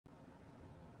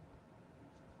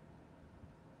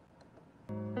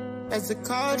As the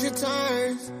card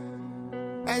returns,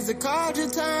 as the card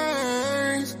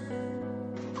returns,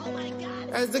 Oh my God.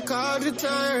 as the card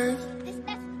returns.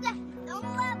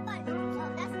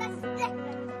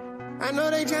 I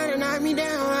know they tryna knock me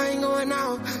down, I ain't going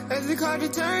out. As the card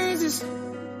returns, it's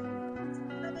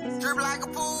drip like a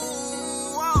pool.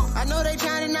 I know they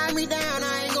tryna knock me down,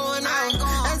 I ain't going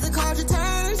out. As the card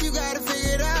returns, you gotta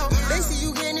figure it out. They see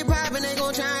you getting it poppin', they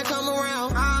gon' try and come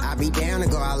around. I be down to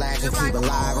go out last and keep it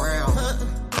live round.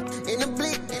 In the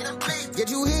blick, get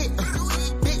you hit.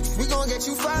 Bitch, we gon' get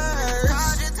you first.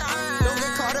 Don't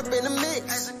get caught up in the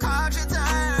mix. Better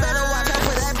watch out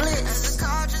for that blitz.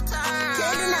 Can't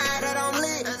deny that I'm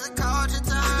lit. You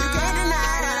can't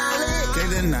deny that I'm lit.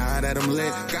 Can't deny that I'm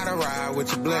lit. Gotta ride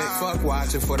with your blick. Fuck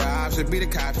watching for the option. Be the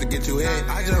cops to get you hit.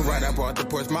 I just right up off the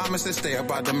porch. Mama said stay up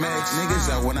out the mix. Niggas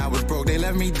up when I was broke. They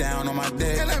left me down on my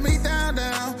dick. They let me down.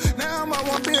 Now I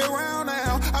won't be around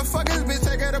now. I fuck this bitch,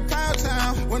 take her to Pound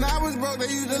Town. When I was broke, they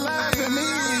used to laugh at me.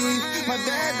 My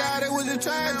dad thought it was a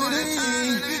tragedy.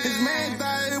 His man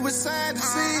thought it was sad to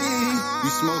see. You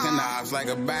smoking knobs like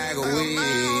a bag of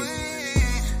weed.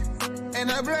 And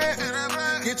the black,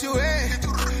 get you in.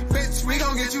 Bitch, we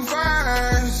gon' get you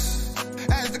first.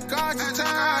 As the card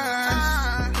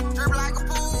returns. Drip like a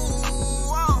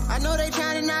pool. I know they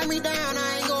tryna knock me down,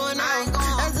 I ain't going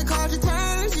out. As the card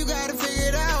returns, you gotta figure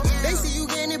it out. They see you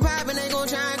getting it poppin', they gon'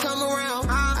 try and come around.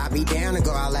 I be down to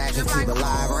go out last and keep it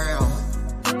live round.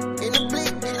 In the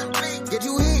blick, get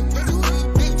you hit.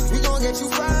 Bitch, we gon' get you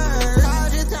first.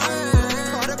 Card returns,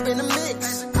 caught up in the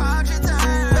mix.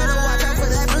 Better watch out for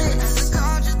that blitz.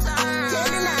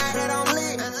 Can't deny that I'm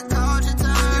lit. You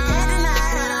can't deny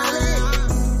that I'm lit.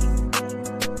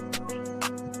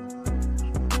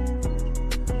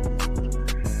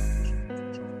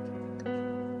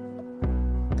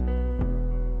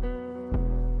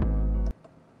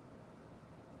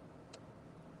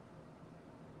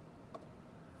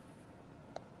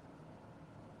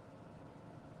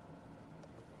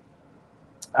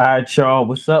 All right, y'all.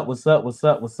 What's up?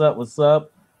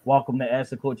 Welcome to As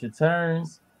the Culture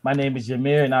Turns. My name is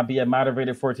Jermir, and I'll be a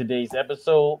moderator for today's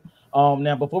episode.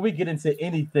 Now, before we get into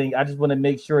anything, I just want to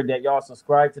make sure that y'all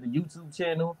subscribe to the YouTube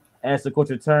channel, As the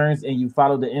Culture Turns, and you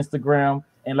follow the Instagram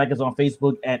and like us on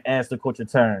Facebook at As the Culture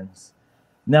Turns.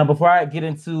 Now, before I get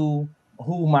into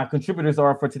who my contributors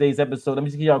are for today's episode, let me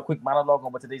just give y'all a quick monologue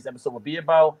on what today's episode will be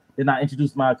about. Then I'll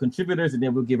introduce my contributors, and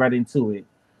then we'll get right into it.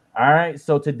 All right,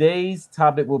 so today's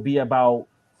topic will be about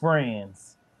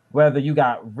friends. Whether you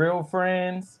got real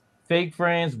friends, fake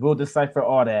friends, we'll decipher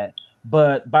all that.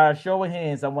 But by a show of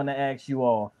hands, I want to ask you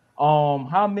all,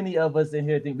 how many of us in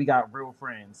here think we got real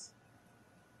friends?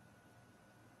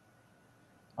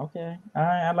 Okay, all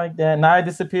right, I like that. Nia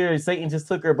disappeared. Satan just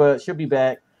took her, but she'll be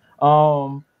back.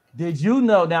 Did you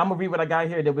know? Now I'm gonna read what I got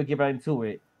here, then we'll get right into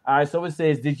it. All right, so it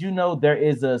says, did you know there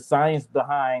is a science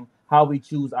behind how we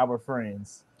choose our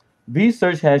friends?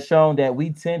 Research has shown that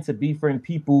we tend to befriend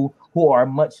people who are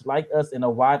much like us in a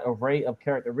wide array of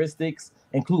characteristics,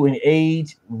 including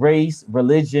age, race,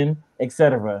 religion,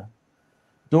 etc.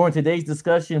 During today's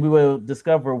discussion, we will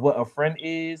discover what a friend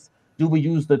is. Do we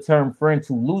use the term friend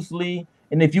too loosely?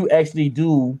 And if you actually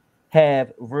do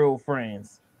have real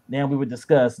friends. Now we will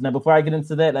discuss. Now, before I get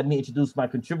into that, let me introduce my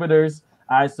contributors.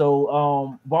 All right,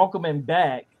 so welcoming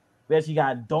back. We actually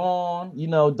got Dawn. You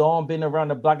know, Dawn been around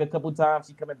the block a couple times.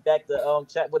 She coming back to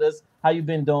chat with us. How you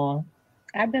been, Dawn?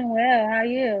 I've been well. How are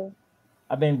you?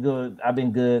 I've been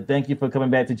good. Thank you for coming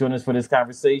back to join us for this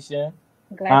conversation.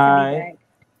 Glad to be back.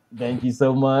 Thank you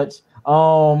so much.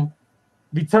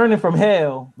 Returning from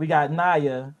hell, we got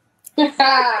Nyah.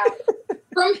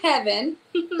 From heaven.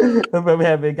 From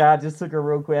heaven. God just took her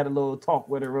real quick. Had a little talk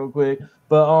with her real quick.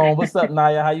 But what's up,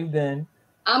 Nyah? How you been?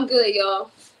 I'm good,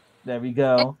 y'all. There we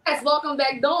go. Yes, welcome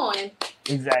back, Dawn.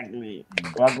 Exactly.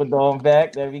 Welcome Dawn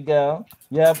back. There we go.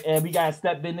 Yep, and we got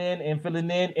stepping in and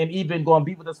filling in and even going to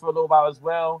be with us for a little while as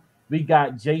well. We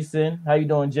got Jason. How you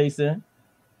doing, Jason?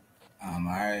 All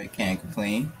right. Can't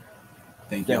complain.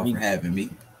 Thank y'all for having me.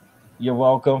 You're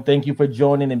welcome. Thank you for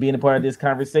joining and being a part of this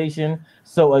conversation.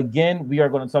 So again, we are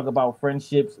going to talk about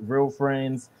friendships, real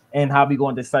friends, and how we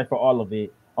going to decipher all of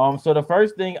it. So the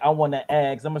first thing I want to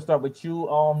ask, I'm going to start with you,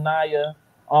 Nyah.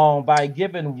 By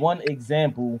giving one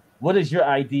example, what is your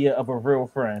idea of a real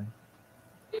friend?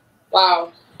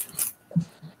 Wow.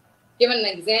 Giving an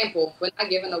example, but not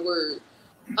giving a word.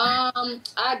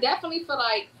 I definitely feel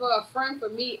like for a friend for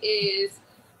me is,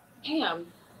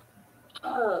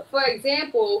 for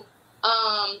example,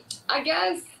 I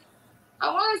guess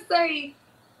I want to say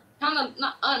kind of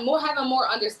having more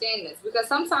understandings, because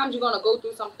sometimes you're going to go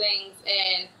through some things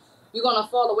and you're gonna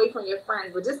fall away from your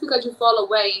friends. But just because you fall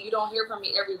away and you don't hear from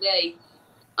me every day,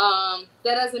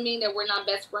 that doesn't mean that we're not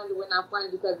best friends or we're not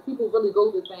friends, because people really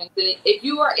go through things. And if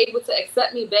you are able to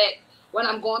accept me back when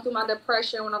I'm going through my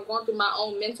depression, when I'm going through my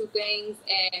own mental things,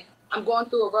 and I'm going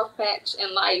through a rough patch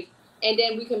in life, and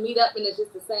then we can meet up and it's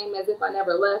just the same as if I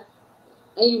never left,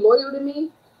 and you loyal to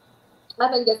me, I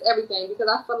think that's everything. Because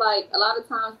I feel like a lot of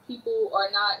times people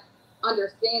are not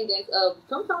understanding of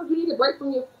sometimes you need a break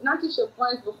from your, not just your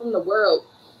friends, but from the world,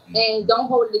 and don't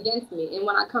hold it against me. And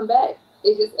when I come back,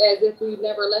 it's just as if we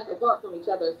never left apart from each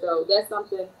other. So that's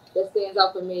something that stands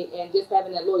out for me, and just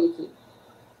having that loyalty.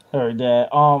 Heard that.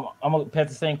 I'm gonna pass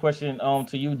the same question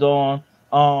to you, Dawn.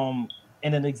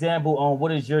 And an example on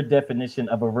what is your definition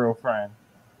of a real friend?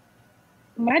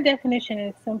 My definition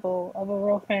is simple of a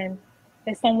real friend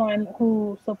is someone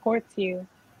who supports you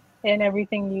in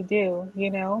everything you do,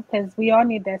 you know, because we all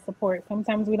need that support.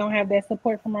 Sometimes we don't have that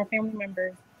support from our family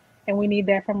members, and we need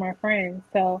that from our friends.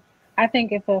 So I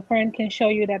think if a friend can show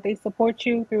you that they support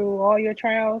you through all your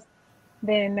trials,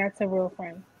 then that's a real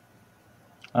friend.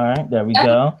 All right, there we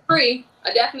Definitely go. agree.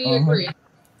 I definitely agree.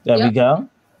 There we Yep. go.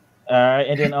 All right,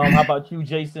 and then how about you,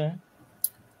 Jason?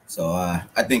 So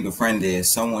I think a friend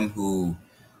is someone who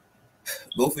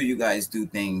both of you guys do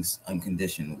things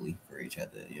unconditionally for each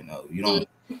other. You know, you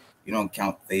don't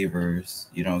count favors.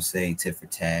 You don't say tit for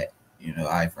tat. You know,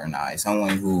 eye for an eye.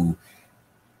 Someone who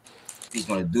he's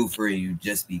going to do for you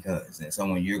just because, and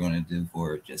someone you're going to do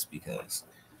for just because.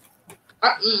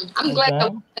 I'm glad I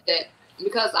said that,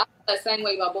 because I feel the same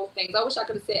way about both things. I wish I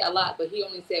could have said a lot, but he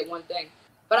only said one thing.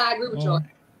 But I agree with y'all.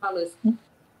 My list.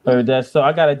 Heard that. So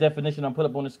I got a definition I'll put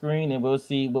up on the screen, and we'll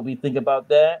see what we think about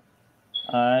that.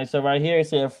 All right. So right here, it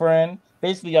said a friend.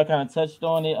 Basically, y'all kind of touched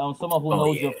on it. Someone who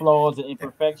knows your flaws and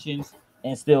imperfections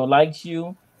and still likes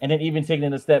you. And then even taking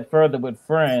it a step further with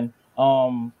friend,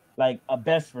 like a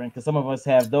best friend, because some of us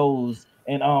have those.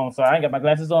 And so I ain't got my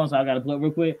glasses on, so I got to pull up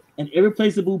real quick. An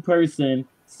irreplaceable person,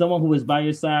 someone who is by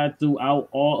your side throughout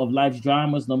all of life's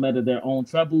dramas, no matter their own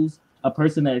troubles. A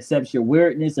person that accepts your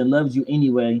weirdness and loves you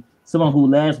anyway. Someone who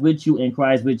laughs with you and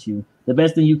cries with you. The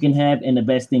best thing you can have and the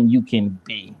best thing you can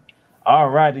be.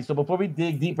 All righty. So before we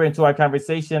dig deeper into our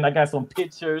conversation, I got some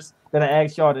pictures that I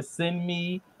asked y'all to send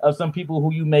me of some people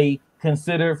who you may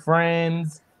consider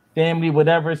friends, family,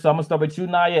 whatever. So I'm gonna start with you,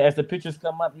 Nyah. As the pictures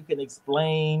come up, you can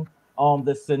explain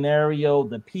the scenario,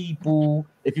 the people,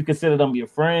 if you consider them your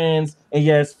friends. And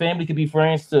yes, family could be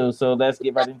friends too. So let's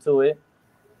get right into it.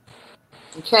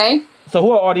 Okay. So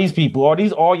who are all these people? Are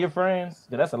these all your friends?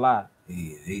 Yeah, that's a lot.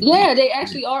 Yeah, they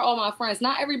actually are all my friends.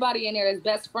 Not everybody in there is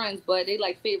best friends, but they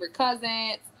like favorite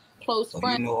cousins, close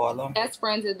friends. You know all of them? Best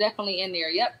friends is definitely in there.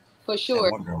 Yep, for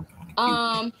sure.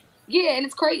 Yeah, and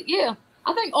it's crazy. Yeah,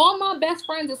 I think all my best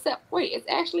friends except it's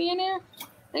Ashley in there.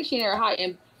 I think she in there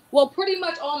hiding. Well, pretty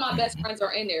much all my best friends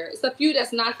are in there. It's a few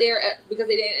that's not there because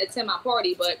they didn't attend my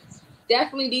party, but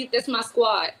definitely that's my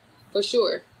squad for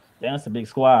sure. That's a big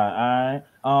squad. All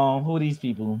right. Who are these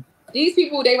people? These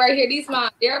people, they right here.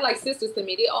 They're like sisters to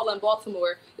me. They all in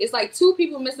Baltimore. It's like 2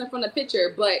 people missing from the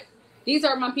picture, but these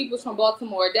are my peoples from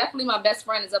Baltimore. Definitely my best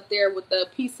friend is up there with the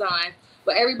peace sign,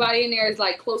 but everybody in there is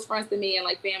like close friends to me and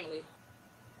like family.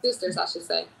 Sisters, I should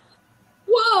say.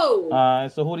 Whoa!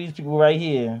 So who are these people right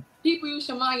here? People you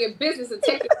should mind your business and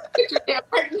take a picture there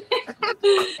right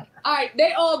now. All right,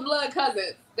 they all blood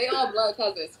cousins. They all blood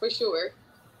cousins for sure.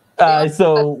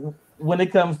 So when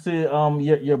it comes to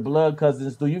your blood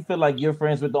cousins, do you feel like you're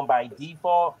friends with them by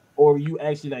default, or you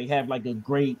actually like have like a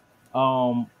great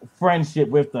friendship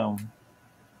with them?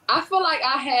 I feel like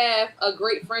I have a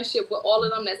great friendship with all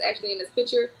of them that's actually in this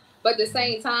picture, but at the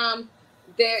same time,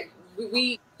 that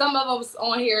we some of us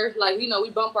on here, like, you know, we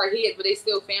bump our heads, but they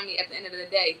still family at the end of the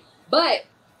day. But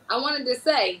I wanted to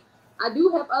say, I do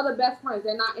have other best friends.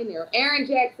 They're not in there. Aaron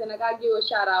Jackson, I got to give a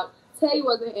shout out. Tay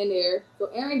wasn't in there. So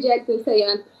Aaron Jackson, Tay,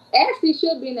 and Ashley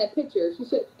should be in that picture. She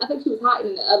should. I think she was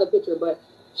hiding in the other picture, but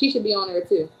she should be on there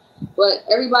too. But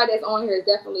everybody that's on here is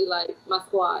definitely like my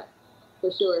squad,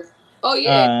 for sure. Oh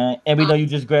yeah. And we know you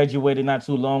just graduated not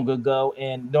too long ago,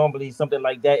 and normally something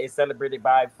like that is celebrated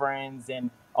by friends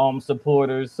and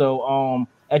supporters. So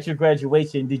at your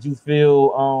graduation, did you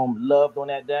feel loved on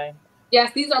that day?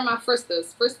 Yes, these are my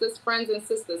fristers, friends and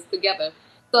sisters together.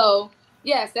 So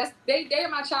yes, they're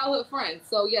my childhood friends.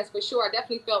 So yes, for sure, I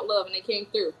definitely felt love and they came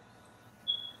through.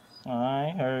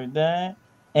 I heard that.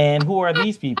 And who are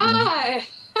these people?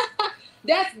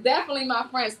 That's definitely my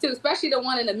friends too, especially the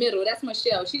one in the middle. That's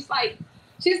Michelle. She's like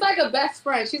a best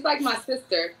friend. She's like my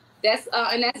sister. That's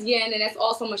and that's Yen, and that's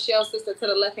also Michelle's sister to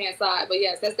the left hand side. But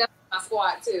yes, that's definitely my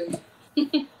squad too.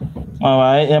 All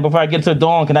right. And before I get to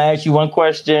Dawn, can I ask you one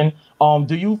question?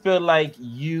 Do you feel like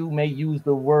you may use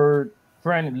the word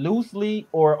friend loosely,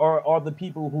 or are the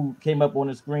people who came up on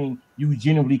the screen you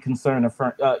genuinely concern a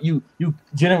friend? You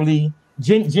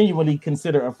genuinely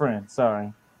consider a friend.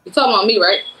 Sorry. You talking about me,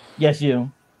 right? Yes,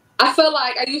 you. I feel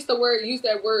like I used that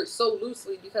word so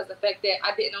loosely because the fact that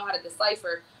I didn't know how to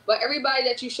decipher. But everybody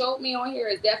that you showed me on here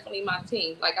is definitely my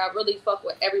team. Like, I really fuck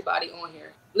with everybody on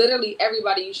here. Literally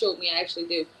everybody you showed me, I actually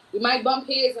do. We might bump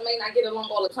heads and may not get along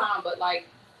all the time, but like,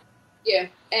 yeah.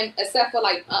 And except for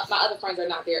like my other friends are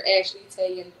not there, Ashley,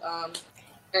 Tay,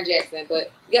 and Jackson.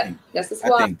 But yeah, that's the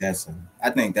squad. I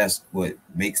think that's what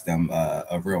makes them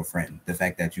a real friend. The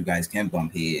fact that you guys can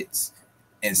bump heads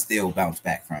and still bounce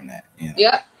back from that. You know?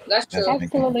 Yeah, that's true.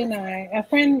 Absolutely not. A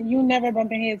friend, you never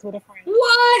bumping heads with a friend.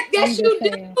 What? Yes, you do.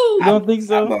 You don't think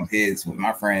so? I bump heads with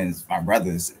my friends, my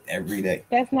brothers, every day.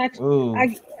 That's not.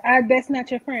 That's not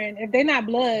your friend. If they're not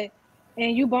blood,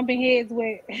 and you bumping heads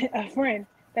with a friend,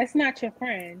 that's not your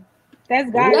friend. That's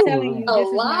God telling you this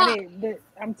is not it. But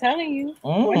I'm telling you,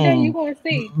 one day you gonna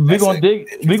see. We're gonna dig.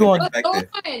 We're gonna.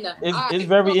 It's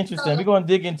very interesting. We're gonna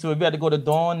dig into it. We got to go to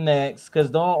Dawn next because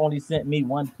Dawn only sent me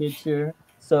one picture.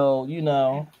 So you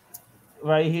know,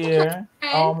 right here.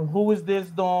 Who is this,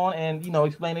 Dawn? And you know,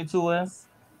 explain it to us.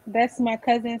 That's my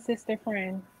cousin, sister,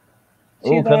 friend.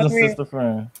 Oh, cousin, sister,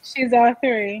 friend. She's all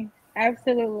three.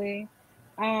 Absolutely.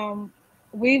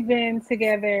 We've been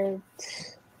together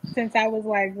since I was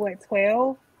like, what,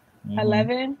 12,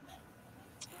 11?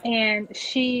 And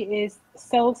she is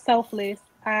so selfless.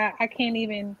 I can't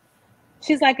even,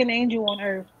 she's like an angel on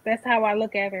earth. That's how I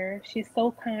look at her. She's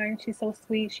so kind. She's so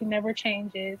sweet. She never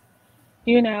changes.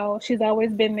 You know, she's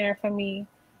always been there for me.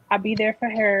 I'll be there for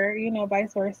her, you know,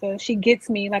 vice versa. She gets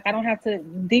me. Like, I don't have to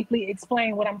deeply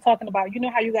explain what I'm talking about. You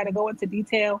know how you got to go into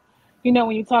detail, you know,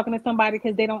 when you're talking to somebody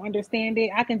because they don't understand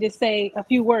it. I can just say a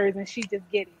few words and she just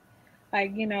get it.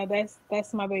 Like, you know, that's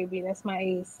my baby. That's my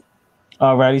ace.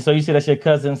 Alrighty. So you said that's your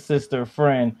cousin, sister,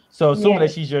 friend. So assuming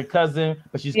that she's your cousin,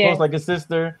 but she's close like a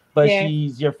sister, but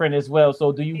she's your friend as well.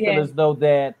 So do you feel as though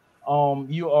that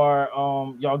you are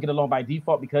y'all get along by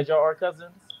default because y'all are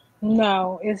cousins?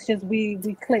 No, it's just we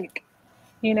click.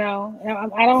 You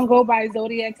know, I don't go by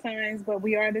zodiac signs, but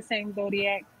we are the same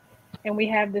zodiac, and we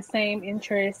have the same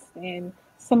interests and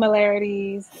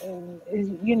similarities, and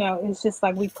you know, it's just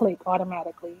like we click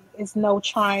automatically. It's no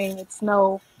trying. It's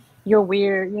no, you're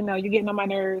weird. You know, you're getting on my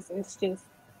nerves. It's just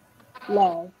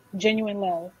love, genuine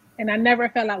love, and I never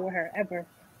fell out with her ever.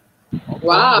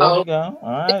 Wow. There we go.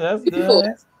 All right, that's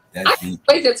good. I can't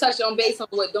wait to touch on based on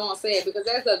what Dawn said because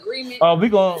that's the agreement. Oh, we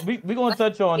gonna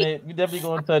touch on it. We definitely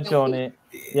gonna touch on it.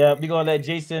 Yeah, we're gonna let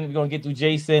Jason. We're gonna get through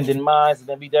Jason, then mine, and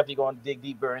then we definitely gonna dig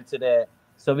deeper into that.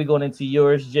 So we're going into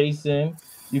yours, Jason.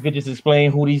 You could just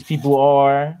explain who these people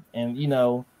are, and you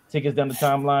know, take us down the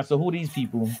timeline. So who are these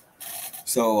people?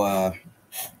 So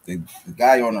the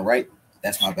guy on the right,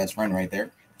 that's my best friend right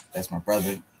there. That's my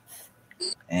brother.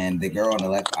 And the girl on the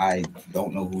left, I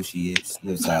don't know who she is.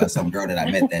 It was some girl that I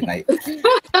met that night.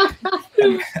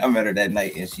 I met her that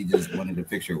night, and she just wanted a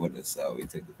picture with us, so we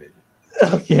took the picture.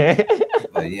 Okay.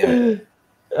 But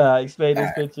yeah. Explain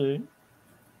this picture.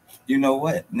 You know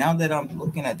what? Now that I'm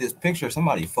looking at this picture,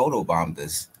 somebody photobombed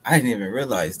us. I didn't even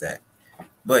realize that.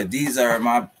 But these are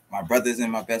my brothers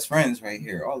and my best friends right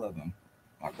here. All of them.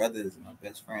 My brothers and my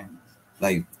best friends.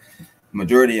 Like,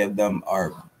 majority of them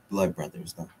are blood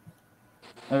brothers, though.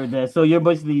 Heard that. So you're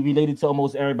basically related to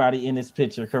almost everybody in this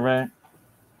picture, correct?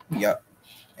 Yep.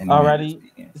 Alrighty.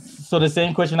 So the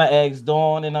same question I asked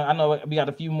Dawn, and I know we got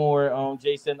a few more,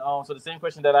 Jason. So the same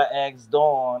question that I asked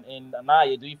Dawn and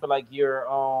Anaya, do you feel like you're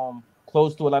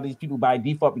close to a lot of these people by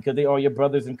default because they are your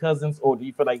brothers and cousins, or do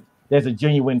you feel like there's a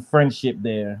genuine friendship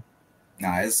there?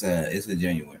 Nah, it's a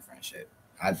genuine friendship.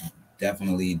 I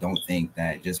definitely don't think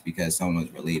that just because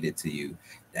someone's related to you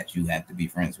that you have to be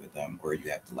friends with them or you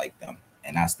have to like them.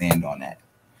 And I stand on that.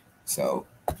 So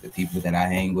the people that I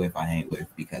hang with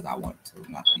because I want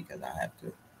to, not because I have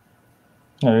to.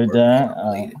 Heard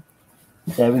that.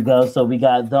 There we go. So we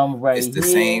got them right here. It's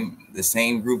the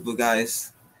same group of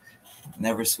guys.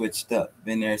 Never switched up.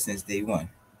 Been there since day one.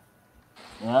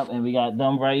 Yep, and we got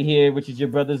them right here, which is your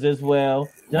brothers as well.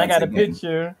 Then I got a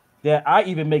picture that I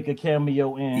even make a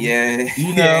cameo in. Yeah.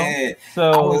 You know? Yeah.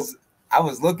 So I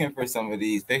was looking for some of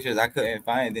these pictures. I couldn't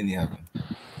find any of them.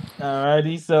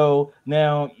 Alrighty, so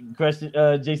now question,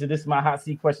 Jason, this is my hot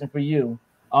seat question for you.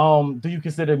 Do you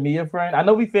consider me a friend? I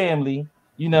know we family,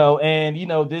 you know, and you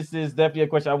know this is definitely a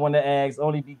question I want to ask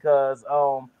only because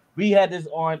we had this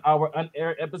on our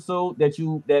unaired episode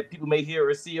that people may hear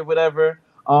or see or whatever.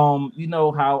 You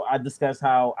know how I discussed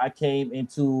how I came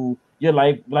into your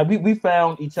life. Like we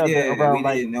found each other Yeah, we around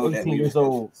like didn't know that 18 we years was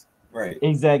old. cousins. Right.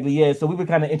 Exactly, yeah. So we were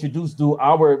kind of introduced to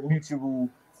our mutual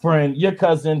friend, your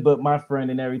cousin, but my friend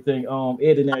and everything,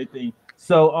 Ed and everything.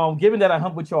 So given that I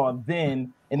hung with y'all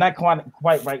then and not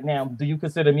quite right now, do you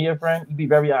consider me a friend? You be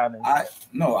very honest. I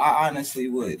honestly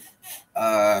would.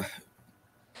 I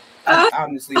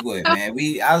honestly would, man.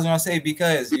 I was gonna say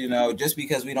because just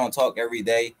because we don't talk every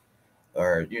day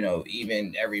or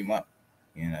even every month,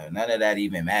 none of that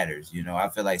even matters. I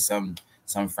feel like some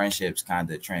friendships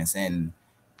kind of transcend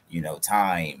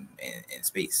time and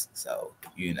space. So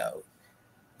you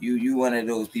one of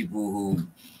those people who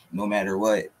no matter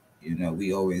what,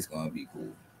 we always gonna be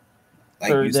cool. Like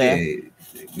you Heard that.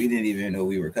 said, we didn't even know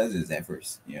we were cousins at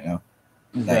first. Like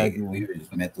Exactly. we were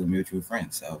just met through mutual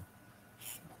friends. So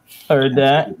Heard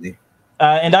that. absolutely.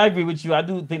 And I agree with you. I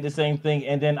do think the same thing.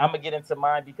 And then I'm gonna get into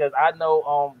mine because I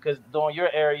know because during your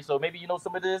area, so maybe you know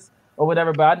some of this or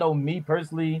whatever. But I know me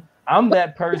personally, I'm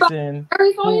that person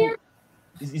Aries on who here?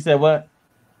 you said what?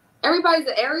 Everybody's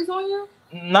an Aries on here?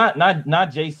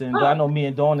 Not Jason, but I know me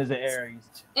and Dawn is an Aries.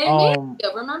 And me,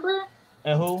 remember?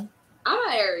 And who? I'm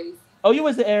an Aries. Oh, you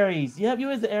was the Aries. Yep, you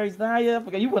was the Aries. Nah, yeah, I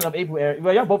forgot. You went up April Aries.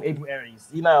 Well, y'all both April Aries,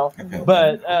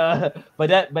 But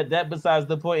that besides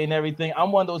the point and everything,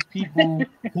 I'm one of those people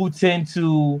who tend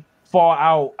to fall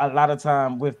out a lot of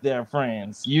time with their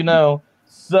friends,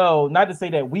 So not to say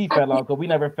that we fell out, because we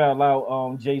never fell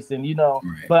out, Jason, Right.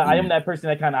 But I am that person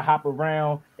that kind of hop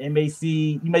around and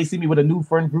you may see me with a new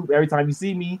friend group every time you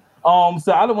see me.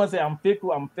 So I don't want to say I'm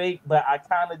fickle, I'm fake, but I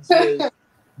kind of just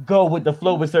go with the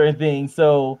flow with certain things.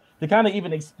 So to kind of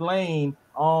even explain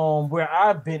where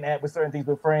I've been at with certain things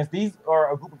with friends, these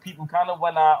are a group of people kind of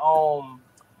when I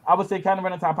would say kind of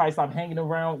around the time I probably stopped hanging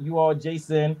around you all,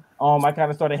 Jason. I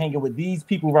kind of started hanging with these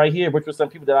people right here, which were some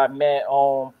people that I met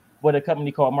with a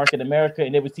company called Market America,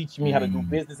 and they was teaching me how to do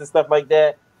business and stuff like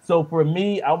that. So for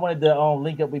me, I wanted to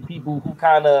link up with people who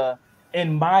kind of,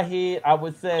 in my head, I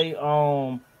would say,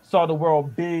 saw the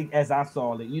world big as I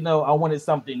saw it. I wanted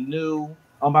something new.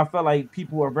 I felt like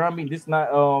people around me. This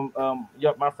not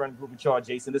my friend group with y'all,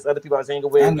 Jason. This other people I was hanging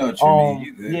with. I know what you mean.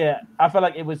 You good. Yeah, I felt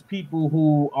like it was people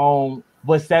who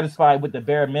was satisfied with the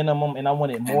bare minimum, and I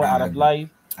wanted more out of life.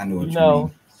 I know what you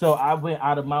mean. So I went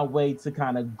out of my way to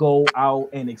kind of go out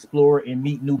and explore and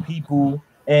meet new people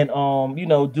and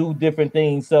do different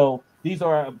things. So these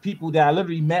are people that I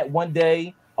literally met one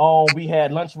day. We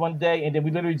had lunch one day, and then we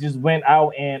literally just went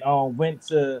out and went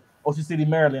to Ocean City,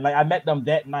 Maryland. Like I met them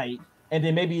that night, and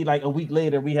then maybe like a week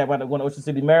later we had wound up going to Ocean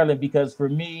City, Maryland, because for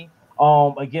me,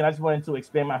 again, I just wanted to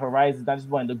expand my horizons. I just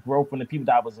wanted to grow from the people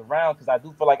that I was around, because I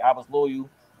do feel like I was loyal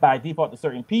by default to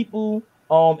certain people.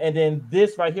 And then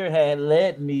this right here had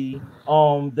led me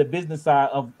the business side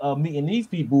of meeting these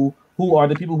people who are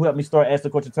the people who helped me start Ask the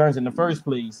Culture Turns in the first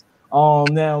place.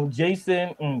 Now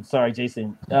Jason,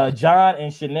 John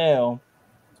and Chanel.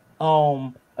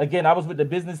 Again, I was with the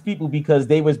business people because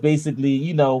they was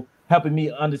basically, helping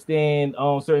me understand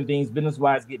certain things business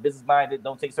wise, get business minded,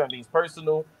 don't take certain things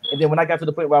personal. And then when I got to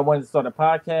the point where I wanted to start a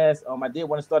podcast, I did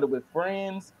want to start it with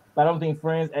friends, but I don't think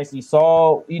friends actually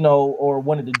saw, or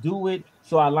wanted to do it.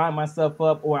 So I lined myself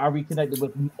up, or I reconnected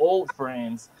with old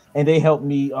friends, and they helped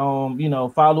me,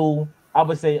 follow, I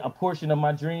would say, a portion of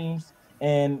my dreams.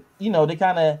 And, they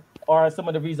kind of are some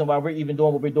of the reason why we're even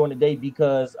doing what we're doing today,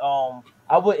 because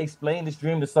I would explain this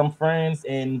dream to some friends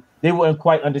and they wouldn't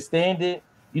quite understand it,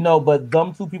 but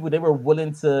them two people, they were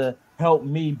willing to help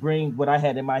me bring what I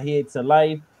had in my head to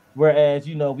life. Whereas,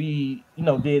 we,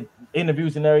 did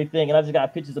interviews and everything, and I just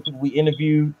got pictures of people we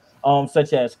interviewed,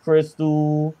 such as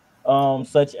Crystal,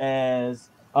 such as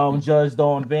Judge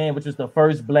Dawn Van, which was the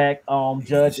first Black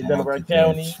judge in Delaware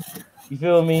County. You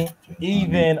feel me?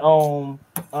 Even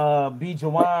B.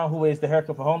 Jawan, who is the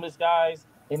haircut for homeless guys,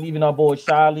 and even our boy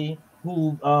Shiley,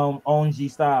 who owns G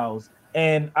Styles.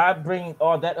 And I bring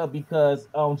all that up because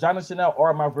John and Chanel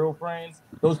are my real friends.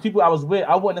 Those people I was with,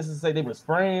 I wouldn't necessarily say they was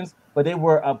friends, but they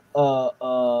were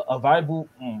a viable.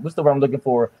 What's the word I'm looking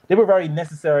for? They were very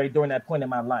necessary during that point in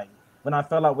my life when I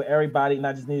fell out with everybody and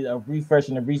I just needed a refresh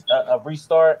and a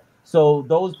restart. So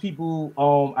those people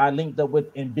I linked up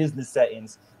with in business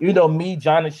settings. Even though me,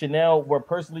 John, and Chanel were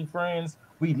personally friends,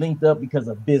 we linked up because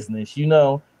of business,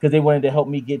 because they wanted to help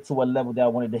me get to a level that I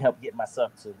wanted to help get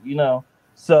myself to,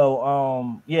 So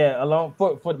along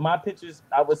for my pictures,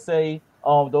 I would say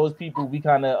those people, we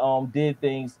kind of did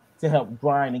things to help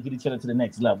grind and get each other to the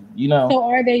next level, So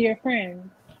are they your friends?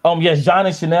 Yes, John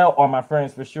and Chanel are my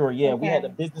friends for sure. Yeah, Okay. We had the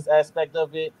business aspect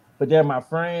of it, but they're my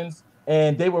friends,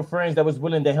 and they were friends that was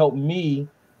willing to help me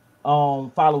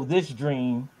follow this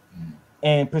dream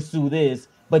and pursue this.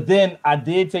 But then I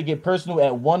did take it personal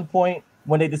at one point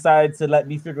when they decided to let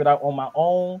me figure it out on my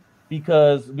own,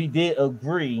 because we did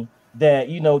agree that,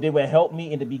 you know, they would help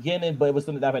me in the beginning, but it was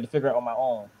something that I had to figure out on my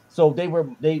own. So they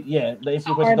the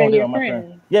issue question, Are they they your are my friends.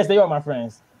 friends? Yes, they are my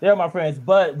friends. They are my friends,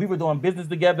 but we were doing business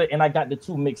together and I got the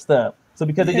two mixed up. So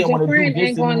because they Because didn't your want to do friend this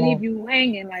ain't gonna anymore, leave you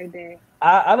hanging like that.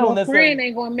 I don't Your necessarily friend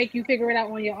ain't gonna make you figure it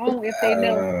out on your own if they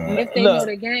know look.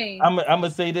 the game. I'm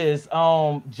gonna say this.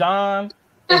 John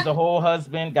is a whole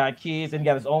husband, got kids, and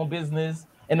got his own business.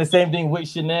 And the same thing with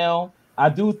Chanel. I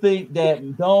do think that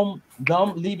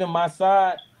them leaving my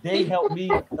side, they helped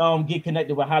me get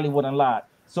connected with Hollywood Unlocked.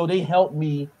 So they helped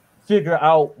me figure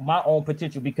out my own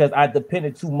potential because I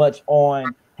depended too much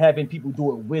on having people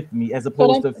do it with me as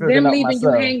opposed So to figuring them out leaving you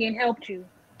myself. hanging helped you.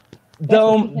 That's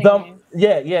what you're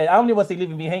saying. Yeah. I don't even want to say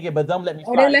leaving me hanging, but them let me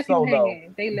Oh, they fly left you solo.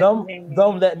 hanging. They left you hanging.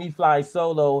 Them let me fly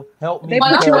solo, help me They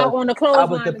put you because out on the I was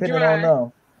clothesline to dependent on dry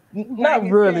them. by Not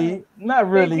yourself. really, not They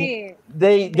really.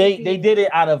 did. They did it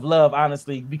out of love,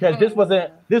 honestly, because this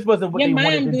wasn't what Your they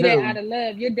wanted mom to do that do. out of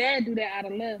love. Your dad do that out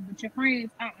of love. But your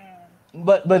friends,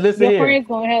 But listen Your here, friends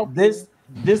gonna help you.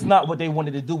 this not what they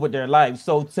wanted to do with their life.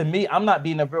 So to me, I'm not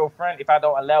being a real friend if I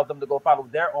don't allow them to go follow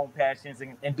their own passions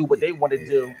and do what they want to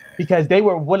do, because they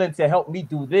were willing to help me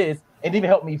do this and even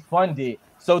help me fund it.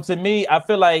 So to me, I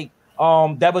feel like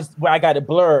that was where I got it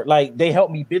blurred. Like they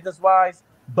helped me business wise,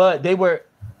 but they were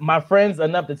my friends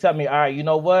enough to tell me, all right, you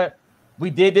know what, we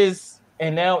did this,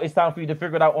 and now it's time for you to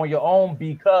figure it out on your own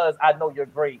because I know you're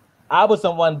great. I was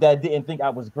someone that didn't think I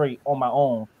was great on my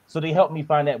own. So they helped me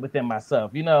find that within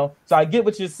myself, you know. So I get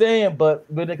what you're saying, but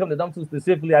when it comes to them two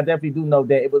specifically, I definitely do know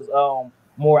that it was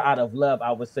more out of love,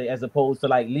 I would say, as opposed to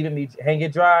like leaving me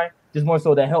hanging dry, just more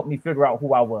so that helped me figure out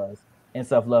who I was and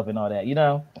self-love and all that, you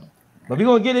know. But we're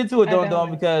gonna get into it, I though, don't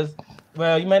know. because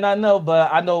well, you may not know,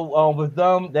 but I know with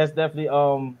them, that's definitely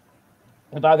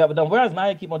if I got with them. Where's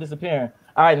Naya keep on disappearing?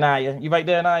 All right, Naya. You right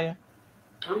there, Naya?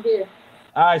 I'm here.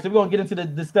 All right, so we're gonna get into the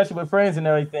discussion with friends and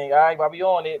everything. All right, while we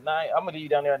on it, Naya, I'm gonna leave you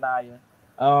down there, Naya.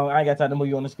 I ain't got time to move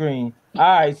you on the screen. All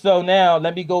right, so now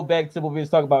let me go back to what we was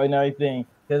talking about and everything.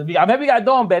 Because I'm happy we got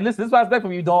Dawn back. Listen, this is what I expect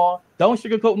from you, Dawn. Don't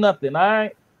sugarcoat nothing. All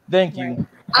right, thank you. Right.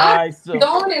 All right, so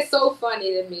Dawn is so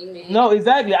funny to me, man. no,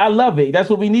 exactly. I love it. That's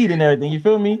what we need and everything. You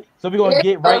feel me? So we're gonna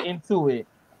get right into it.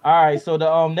 All right. So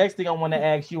the next thing I want to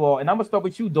ask you all, and I'm gonna start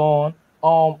with you, Dawn.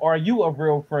 Are you a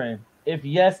real friend? If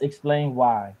yes, explain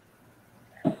why.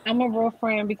 I'm a real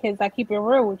friend because I keep it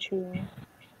real with you.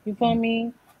 You feel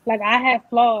me? Like I have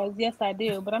flaws, yes I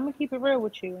do, but I'm gonna keep it real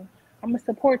with you. I'm gonna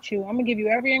support you. I'm gonna give you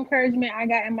every encouragement I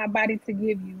got in my body to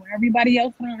give you. Everybody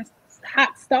else throwing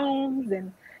hot stones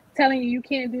and telling you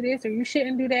can't do this or you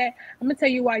shouldn't do that. I'm gonna tell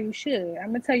you why you should. I'm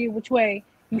gonna tell you which way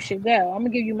you should go. I'm gonna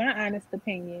give you my honest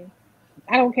opinion.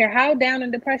 I don't care how down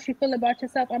and depressed you feel about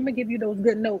yourself. I'm gonna give you those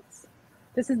good notes.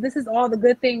 This is all the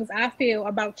good things I feel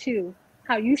about you,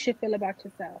 how you should feel about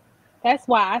yourself. That's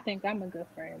why I think I'm a good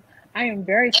friend. I am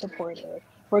very supportive,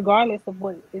 regardless of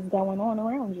what is going on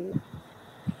around you.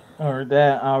 Heard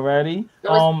that already.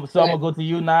 So I'm gonna go to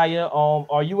you, Naya.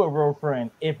 Are you a real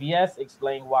friend? If yes,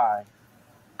 explain why.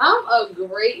 I'm a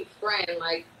great friend.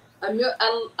 Like a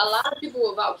lot of people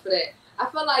will vouch for that. I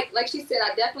feel like she said,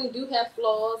 I definitely do have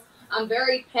flaws. I'm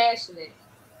very passionate.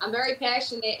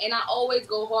 And I always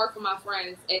go hard for my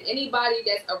friends and anybody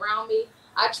that's around me.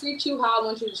 I treat you how I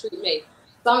want you to treat me.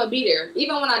 So I'm gonna be there,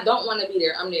 even when I don't want to be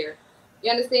there. I'm there.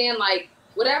 You understand? Like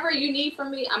whatever you need from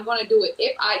me, I'm gonna do it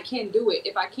if I can do it.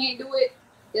 If I can't do it,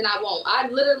 then I won't. I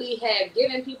literally have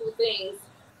given people things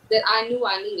that I knew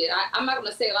I needed. I'm not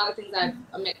gonna say a lot of things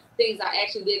things I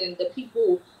actually did and the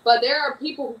people, but there are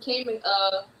people who came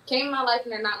in my life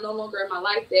and they're not no longer in my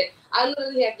life that I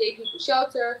literally have gave people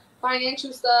shelter,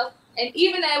 financial stuff, and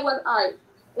even that was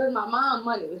it was my mom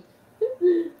money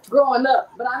growing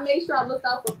up, but I made sure I looked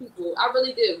out for people. I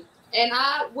really do. And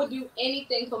I would do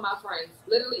anything for my friends,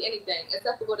 literally anything,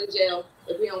 except for go to jail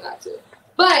if we don't got to.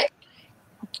 But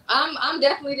I'm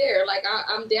definitely there. Like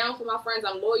I'm down for my friends.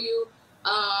 I'm loyal.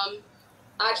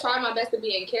 I try my best to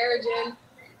be encouraging.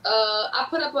 I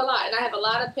put up a lot, and I have a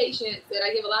lot of patience, and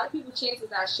I give a lot of people chances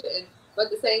I shouldn't. But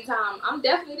at the same time, I'm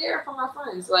definitely there for my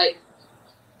friends, like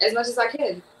as much as I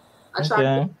can. I try.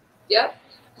 Okay. Yep.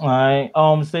 All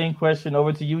right. Same question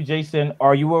over to you, Jason.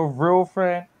 Are you a real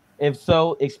friend? If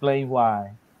so, explain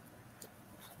why.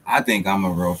 I think I'm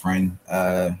a real friend,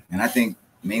 and I think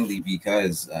mainly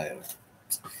because, I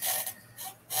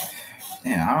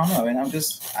don't know, and I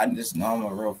just know I'm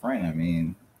a real friend. I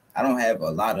mean, I don't have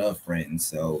a lot of friends,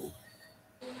 so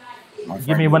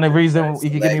give me one reason.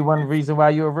 You can give me one reason why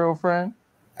you're a real friend.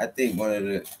 I think one of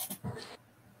the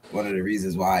one of the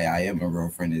reasons why I am a real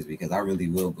friend is because I really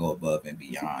will go above and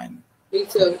beyond Me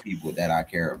for too. the people that I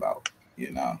care about.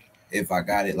 You know, if I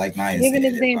got it, like Nyah Give said, an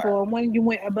if I, example of when you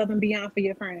went above and beyond for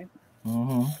your friend.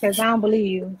 Mm-hmm. Because I don't believe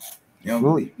you. you don't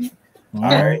believe me. Mm-hmm.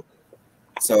 All right.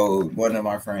 So one of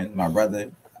my friends, my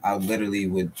brother, I literally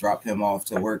would drop him off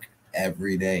to work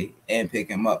every day and pick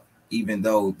him up, even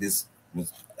though this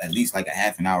was at least like a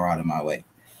half an hour out of my way.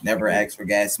 Never asked for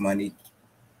gas money.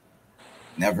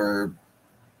 Never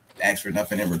asked for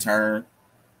nothing in return.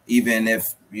 Even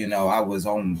if, you know, I was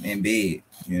home in bed,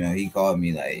 you know, he called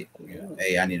me like, you know,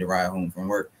 hey, I need a ride home from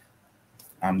work.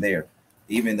 I'm there.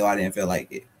 Even though I didn't feel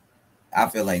like it. I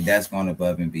feel like that's going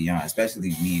above and beyond,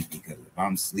 especially me, because if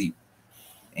I'm asleep,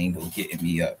 ain't no getting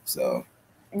me up. So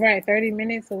Right, 30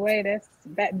 minutes away. That's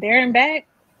back there and back.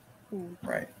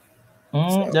 right.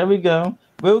 There we go.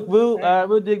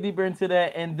 We'll dig deeper into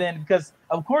that, and then because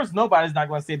of course nobody's not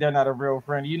going to say they're not a real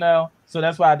friend, you know. So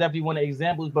that's why I definitely want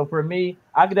examples. But for me,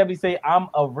 I could definitely say I'm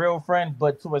a real friend,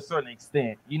 but to a certain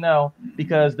extent, you know,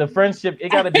 because the friendship it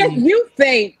got to be. You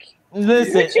think?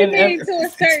 Listen, What you mean to a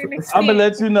certain extent? I'm gonna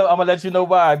let you know. I'm gonna let you know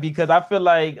why, because I feel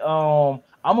like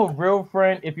I'm a real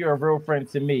friend if you're a real friend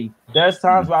to me. There's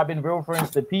times where I've been real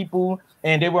friends to people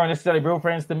and they weren't necessarily real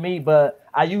friends to me, but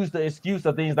I use the excuse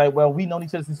of things like, well, we known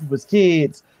each other since we was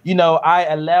kids. You know, I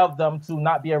allowed them to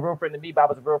not be a real friend to me, but I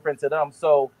was a real friend to them.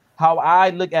 So how I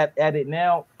look at it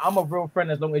now, I'm a real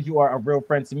friend as long as you are a real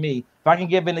friend to me. If I can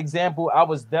give an example, I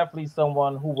was definitely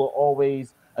someone who will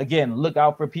always again look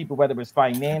out for people, whether it's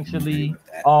financially,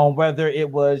 whether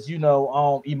it was, you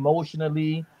know,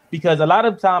 emotionally, because a lot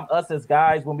of time us as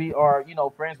guys, when we are, you know,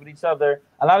 friends with each other,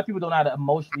 a lot of people don't know how to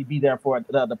emotionally be there for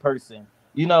the other person,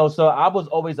 you know. So I was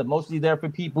always emotionally there for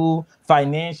people,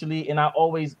 financially, and I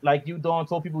always, like you, Dawn,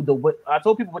 told people I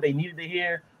told people what they needed to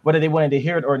hear, whether they wanted to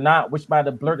hear it or not, which might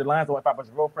have blurred the lines on if I was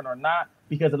a real friend or not,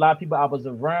 because a lot of people I was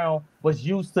around was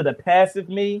used to the passive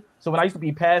me. So when I used to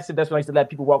be passive, that's when I used to let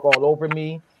people walk all over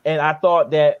me, and I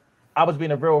thought that I was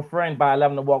being a real friend by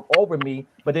allowing them to walk over me.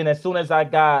 But then as soon as I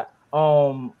got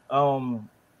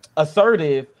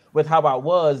assertive with how I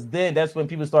was, then that's when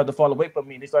people started to fall away from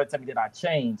me. They started telling me that I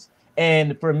changed.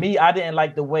 And for me, I didn't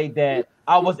like the way that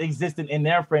I was existing in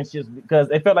their friendships, because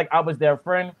it felt like I was their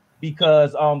friend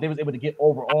because they was able to get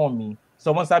over on me.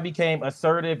 So once I became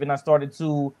assertive and I started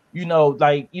to, you know,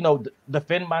 like, you know,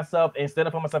 defend myself and stand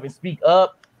up for myself and speak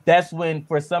up, that's when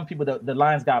for some people the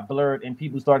lines got blurred and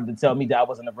people started to tell me that I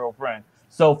wasn't a real friend.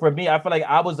 So for me, I feel like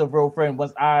I was a real friend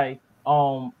once I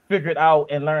figured out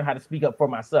and learned how to speak up for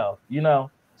myself, you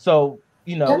know. So,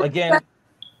 you know, again,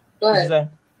 go ahead.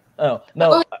 Oh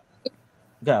no,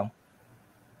 go.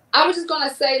 I was just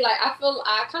gonna say, like,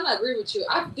 I kind of agree with you.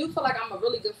 I do feel like I'm a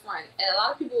really good friend, and a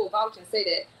lot of people will vouch and say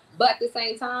that. But at the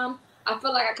same time, I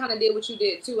feel like I kind of did what you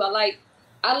did too. I let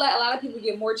a lot of people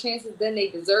get more chances than they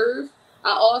deserve.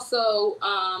 I also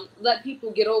let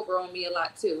people get over on me a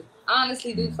lot too. I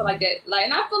honestly do feel like that. Like,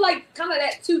 and I feel like kind of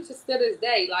that too to this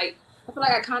day. Like, I feel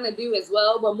like I kind of do as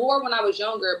well, but more when I was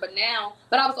younger. But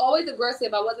I was always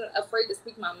aggressive. I wasn't afraid to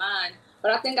speak my mind.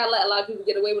 But I think I let a lot of people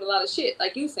get away with a lot of shit,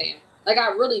 like you saying. Like, I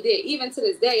really did. Even to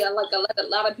this day, I let a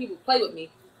lot of people play with me.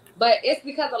 But it's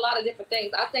because a lot of different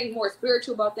things. I think more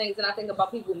spiritual about things than I think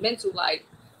about people mental. Like,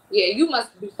 yeah, you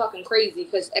must be fucking crazy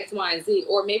because X, Y, and Z.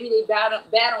 Or maybe they bad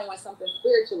on something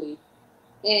spiritually.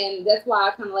 And that's why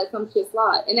I kind of let some shit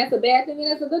slide. And that's a bad thing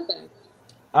and that's a good thing.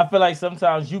 I feel like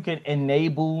sometimes you can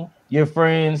enable your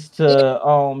friends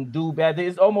to do bad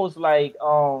things. It's almost like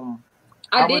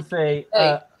I would say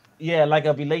yeah, like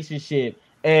a relationship.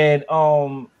 And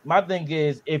my thing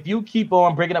is, if you keep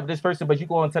on breaking up with this person, but you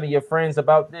go on telling your friends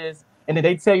about this, and then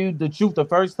they tell you the truth the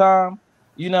first time,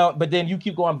 you know, but then you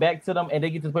keep going back to them, and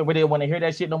they get to the point where they don't want to hear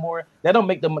that shit no more. That don't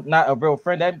make them not a real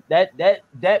friend.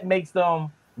 That makes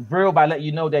them real by letting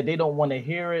you know that they don't want to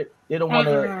hear it. They don't want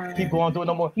to keep going through it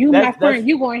no more. My friend,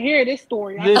 you gonna hear this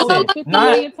story. I told you 50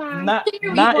 million times. Not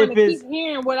if it's keep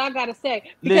hearing what I gotta say.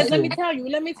 Because let me tell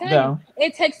you,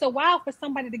 it takes a while for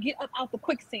somebody to get up out the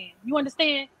quicksand. You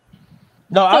understand?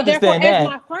 No, I understand that.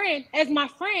 As my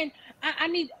friend, I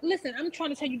need listen. I'm trying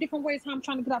to tell you different ways how I'm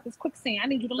trying to get out this quicksand. I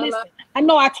need you to listen. I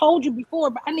know I told you before,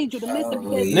 but I need you to listen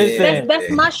because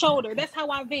that's my shoulder. That's how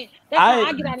I vent. That's how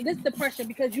I get out of this depression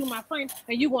because you're my friend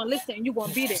and you gonna listen and you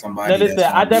gonna be there.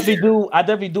 I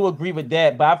definitely do agree with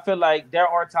that. But I feel like there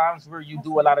are times where you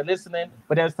do a lot of listening,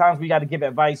 but there's times we got to give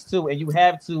advice too, and you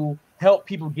have to help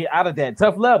people get out of that.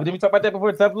 Tough love. Didn't we talk about that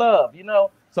before? Tough love. You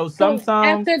know. So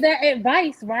sometimes after that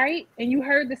advice, right, and you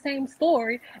heard the same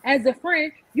story as a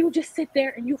friend, you just sit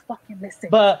there and you fucking listen.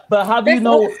 But how do you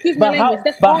know? But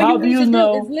how do you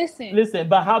know? Listen. Listen.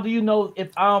 But how do you know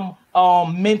if I'm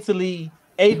mentally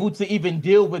able to even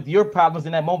deal with your problems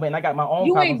in that moment. And I got my own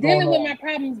You problems ain't dealing going with on. my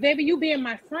problems, baby. You being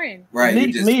my friend. Right.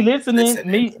 Me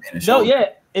listening. No,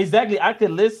 yeah, exactly. I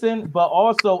could listen, but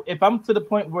also if I'm to the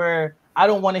point where I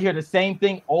don't want to hear the same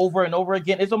thing over and over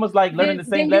again, it's almost like learning the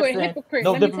same Then you're a lesson, hypocrite.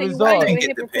 no Let me different tell you why I results. you're think a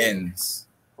it hypocrite. depends.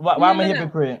 Why No, am I no, a no.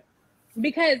 hypocrite?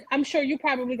 Because I'm sure you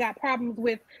probably got problems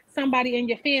with somebody in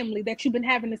your family that you've been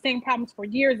having the same problems for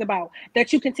years about,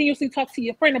 that you continuously talk to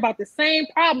your friend about the same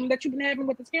problem that you've been having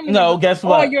with this family No, member guess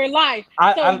all what? your life.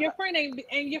 I Your friend ain't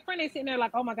sitting there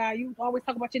like, oh my God, you always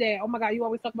talk about your dad. Oh my God, you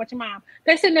always talk about your mom.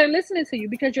 They're sitting there listening to you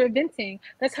because you're venting.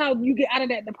 That's how you get out of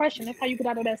that depression. That's how you get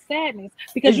out of that sadness,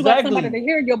 because you got somebody to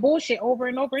hear your bullshit over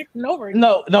and over and over again.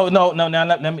 No. Now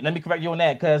let me correct you on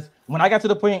that, because when I got to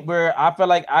the point where I felt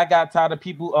like I got tired of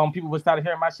people, people was tired of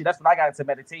hearing my shit. That's when I got into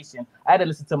meditation. I had to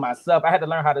listen to myself. I had to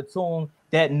learn how to tune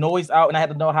that noise out, and I had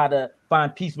to know how to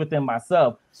find peace within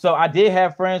myself. So I did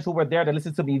have friends who were there to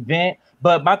listen to me vent.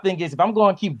 But my thing is, if I'm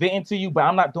going to keep venting to you, but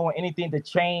I'm not doing anything to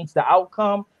change the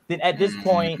outcome, then at this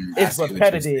point it's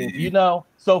repetitive, you know.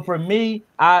 So for me,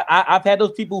 I've had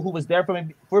those people who was there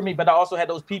for me, but I also had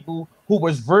those people who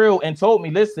was real and told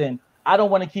me, listen, I don't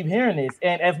want to keep hearing this.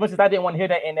 And as much as I didn't want to hear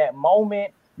that in that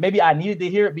moment, maybe I needed to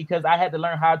hear it because I had to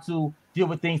learn how to deal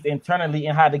with things internally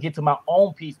and how to get to my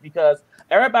own peace, because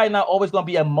everybody not always going to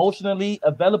be emotionally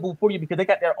available for you because they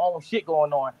got their own shit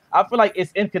going on. I feel like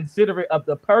it's inconsiderate of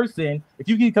the person if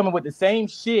you keep coming with the same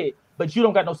shit, but you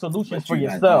don't got no solutions for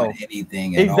yourself.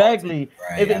 Exactly.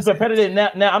 If it's repetitive,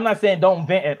 now I'm not saying don't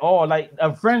vent at all. Like,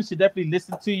 a friend should definitely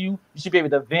listen to you. You should be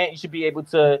able to vent. You should be able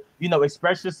to,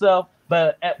 express yourself.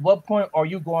 But at what point are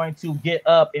you going to get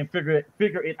up and figure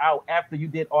it out after you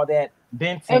did all that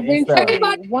venting and stuff?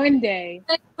 Eventually, one day.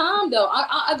 Time though,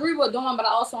 I agree with Dawn, but I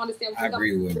also understand where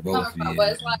you're coming from.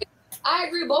 But it's like, I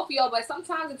agree with both of y'all, but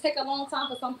sometimes it take a long time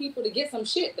for some people to get some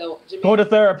shit though. Jermir. Go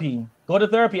to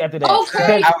therapy after that.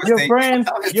 Okay. Your friends.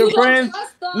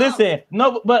 Listen,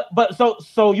 no, but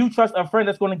so you trust a friend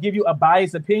that's going to give you a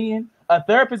biased opinion. A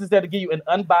therapist is there to give you an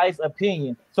unbiased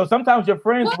opinion. So sometimes your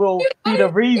friends will be the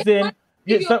reason.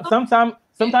 Sometimes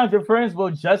your friends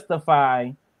will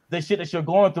justify the shit that you're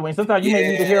going through, and sometimes you may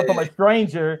need to hear from a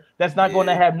stranger that's not going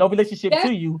to have no relationship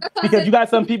to you, because you got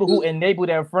some people who enable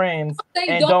their friends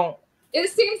and don't. It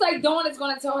seems like Dawn is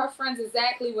going to tell her friends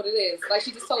exactly what it is, like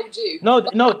she just told you. No.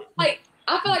 Like,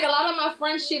 I feel like a lot of my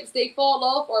friendships, they fall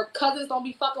off, or cousins don't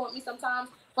be fucking with me sometimes.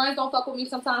 Friends don't fuck with me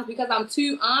sometimes because I'm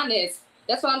too honest.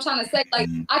 That's what I'm trying to say. Like,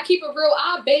 I keep it real.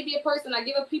 I baby a person. I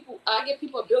give people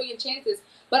a billion chances,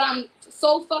 but I'm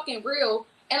so fucking real.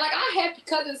 And like, I have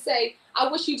cousins say, I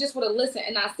wish you just would have listened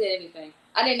and not said anything.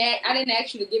 I didn't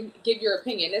ask you to give your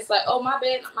opinion. It's like, oh, my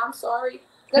bad. I'm sorry.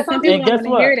 Some people don't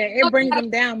want to hear that. It brings them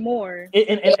down more.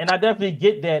 And I definitely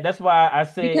get that. That's why I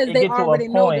say because they already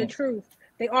know the truth.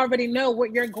 They already know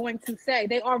what you're going to say.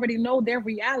 They already know their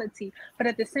reality. But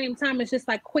at the same time, it's just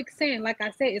like quicksand. Like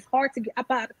I said, it's hard to get up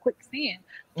out of quicksand.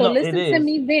 So listen to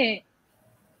me vent.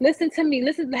 Listen to me.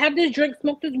 Listen, have this drink,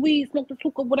 smoke this weed, smoke this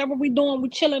hookah, whatever we doing, we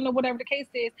chilling or whatever the case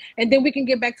is, and then we can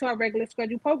get back to our regular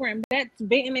scheduled program. That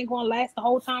venting ain't gonna last the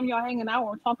whole time y'all hanging out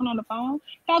or talking on the phone.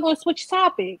 Y'all gonna switch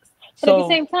topics. But at the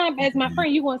same time, as my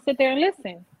friend, you gonna sit there and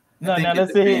listen. No, now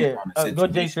let's sit here. Go,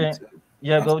 Jason.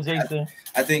 Yeah, go, Jason.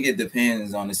 I think it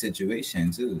depends on the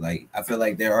situation too. Like, I feel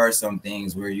like there are some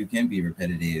things where you can be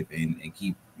repetitive and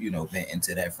keep, venting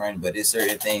to that friend, but there's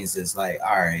certain things that's like,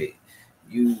 all right,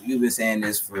 you've been saying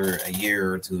this for a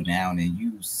year or two now, and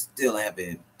you still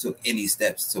haven't took any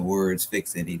steps towards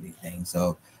fixing anything.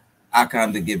 So I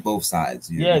kind of get both sides.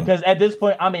 Yeah, because at this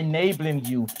point, I'm enabling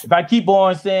you. If I keep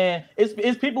on saying,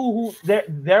 it's people who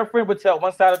their friend would tell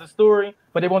one side of the story,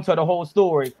 but they won't tell the whole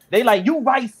story. They like, you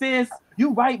right, sis.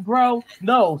 You right, bro.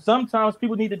 No, sometimes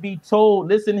people need to be told,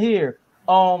 listen here.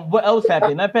 What else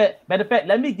happened? Matter of fact,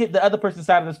 let me get the other person's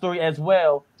side of the story as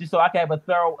well, just so I can have a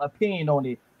thorough opinion on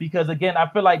it. Because again, I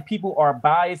feel like people are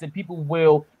biased and people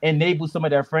will enable some of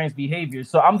their friends' behavior.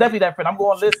 So I'm definitely that friend. I'm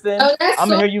going to listen. I'm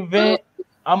gonna hear you vent.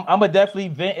 I'm gonna definitely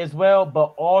vent as well.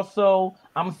 But also,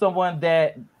 I'm someone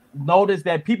that noticed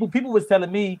that people was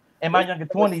telling me in my younger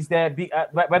 20s that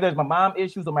whether it's my mom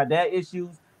issues or my dad issues,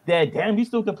 that damn, you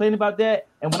still complaining about that.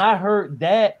 And when I heard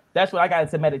that, that's when I got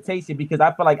into meditation, because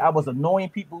I felt like I was annoying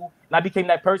people, and I became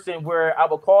that person where I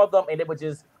would call them and they would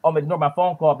just ignore my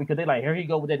phone call because they're like, here he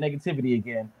go with that negativity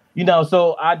again.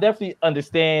 So I definitely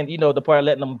understand, the part of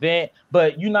letting them vent,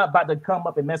 but you're not about to come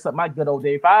up and mess up my good old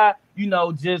day. If I,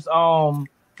 just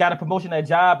got a promotion at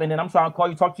job and then I'm trying to call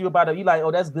you, talk to you about it, you like,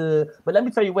 oh, that's good, but let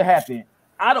me tell you what happened.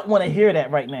 I don't want to hear that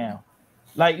right now.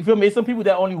 Like, you feel me? It's some people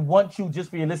that only want you just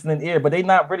for your listening ear, but they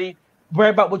not really worry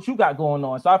about what you got going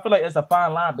on. So I feel like it's a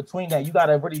fine line between that. You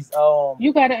gotta really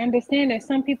You gotta understand that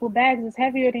some people's bags is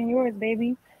heavier than yours,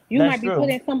 baby. You That's might be true.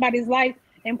 putting somebody's life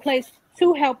in place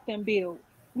to help them build,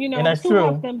 you And know, that's to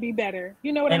help true. them be better.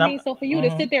 You know what I And I'm mean? So for you to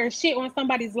sit there and shit on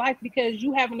somebody's life because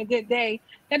you having a good day,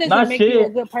 that not doesn't make you a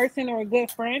shit. good person or a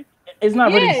good friend. It's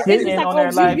not really Yeah, it's just shitting like, on oh,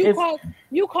 their life.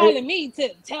 you It, calling me to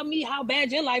tell me how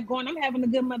bad your life going. I'm having a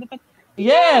good motherfucker.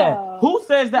 yeah. No, Who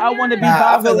says that I want to be no.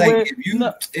 Nah, I feel bothered like with?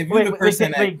 No, if you the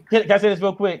person that Can I say this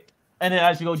real quick? And then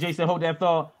I should go, Jason. Hold that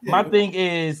thought. My yeah, thing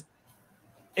is,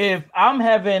 if I'm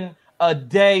having a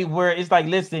day where it's like,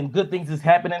 listen, good things is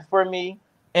happening for me,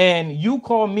 and you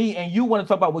call me and you want to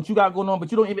talk about what you got going on,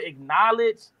 but you don't even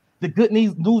acknowledge the good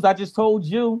news I just told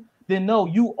you, then no,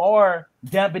 you are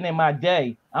dampening my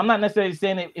day. I'm not necessarily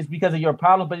saying it's because of your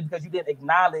problem, but it's because you didn't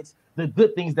acknowledge the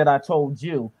good things that I told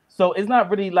you. So it's not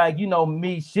really like,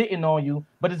 me shitting on you,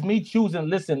 but it's me choosing,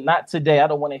 listen, not today. I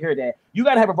don't want to hear that. You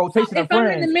got to have a So rotation of if I'm in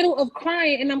the friends. middle of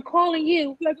crying and I'm calling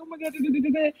you, like, oh my god,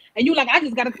 and you like, I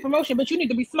just got a promotion, but you need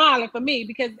to be smiling for me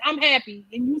because I'm happy,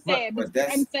 and you But, sad, but but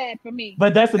that's I'm sad for me.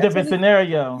 but that's a that's different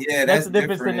scenario. yeah, That's that's a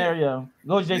different different scenario.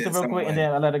 Go, than Jason, real quick, and someone.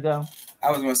 then I let it go.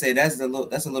 I was gonna say that's a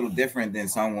little different than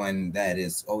someone that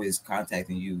is always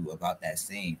contacting you about that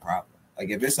same problem. Like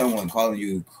if it's someone calling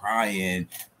you crying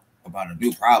about a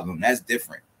new problem, that's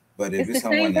different. But if It's it's the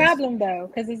same someone that's problem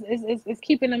though, because it's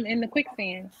keeping them in the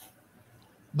quicksand.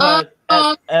 But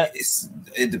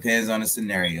it depends on the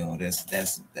scenario. That's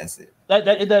it. that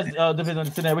it does depend on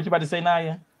the scenario. What you about to say,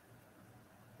 Naya?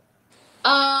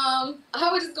 I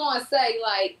was just gonna say,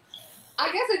 like,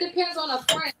 I guess it depends on a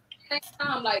friend. At the same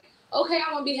time, like, okay,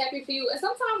 I want to be happy for you, and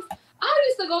sometimes I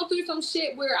used to go through some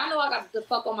shit where I know I got to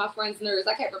fuck on my friends' nerves.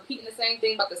 I kept repeating the same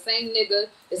thing about the same nigga,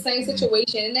 the same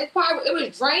situation, and that's probably it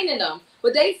was draining them.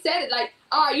 But they said it like,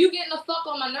 "All right, you getting the fuck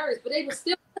on my nerves," but they were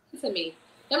still listening to me.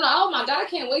 I'm like, oh my god, I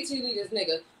can't wait till you leave this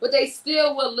nigga. But they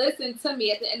still will listen to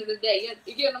me at the end of the day.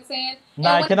 You get what I'm saying?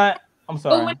 Nah, can I? I'm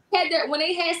sorry. But when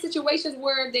they had situations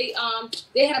where they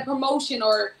had a promotion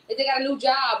or if they got a new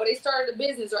job or they started a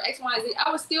business or X, Y, and Z, I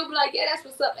would still be like, yeah, that's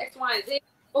what's up, X, Y, and Z.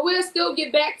 But we'll still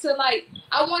get back to like,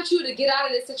 I want you to get out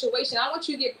of this situation. I want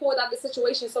you to get pulled out of this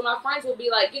situation. So my friends will be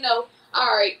like,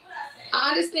 all right,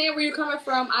 I understand where you're coming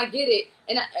from. I get it.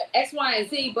 And X, Y, and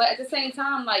Z. But at the same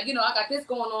time, like, I got this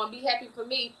going on. Be happy for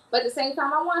me. But at the same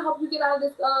time, I want to help you get out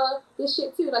of this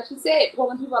shit too. Like she said,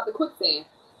 pulling people out the quicksand.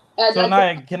 So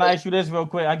Naya, can I ask you this real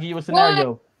quick? I'll give you a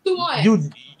scenario.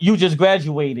 You just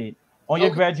graduated. On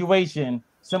your graduation,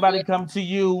 somebody come to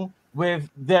you with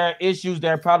their issues,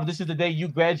 their problems. This is the day you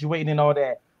graduating and all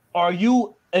that. Are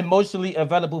you emotionally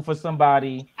available for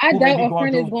somebody? I who may doubt be a going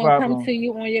friend through is going to come to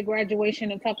you on your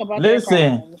graduation and talk about their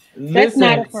problems. That's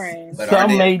not a friend.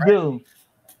 Some may do.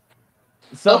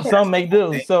 Some may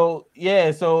do. So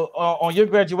yeah. So on your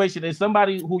graduation, if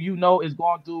somebody who is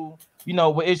going through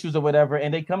with issues or whatever,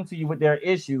 and they come to you with their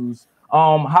issues,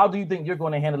 how do you think you're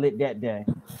going to handle it that day?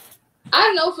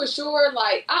 I know for sure,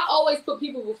 like, I always put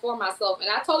people before myself. And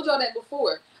I told y'all that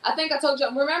before. I think I told y'all,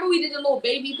 remember we did the little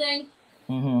baby thing?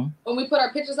 Mm-hmm. When we put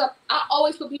our pictures up, I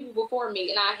always put people before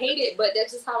me. And I hate it, but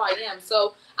that's just how I am.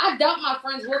 So I doubt my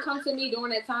friends will come to me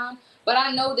during that time. But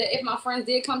I know that if my friends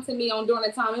did come to me during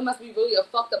that time, it must be really a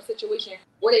fucked up situation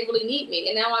where they really need me.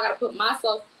 And now I got to put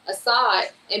myself aside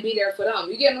and be there for them.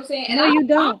 You get what I'm saying? And no, you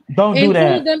don't. Don't do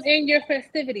that. Include them in your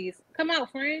festivities. Come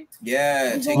out, friend.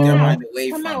 Yeah, take their mind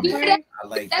away from it. I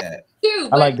like that. Too,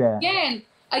 I like that.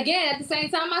 Again, at the same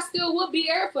time, I still would be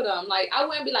there for them. Like, I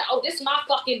wouldn't be like, oh, this is my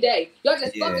fucking day. Y'all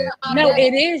just fucking up my day. day.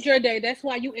 It is your day. That's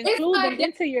why you include them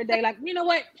into your day. Like, you know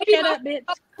what? Shut up, bitch.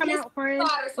 Come out, friend.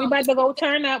 We about to go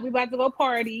turn up. We about to go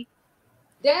party.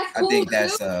 That's cool. I think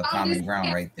that's a common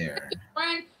ground right there.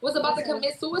 Friend was about to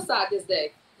commit suicide this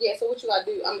day. Yeah, so what you gotta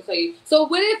do? I'm gonna tell you. So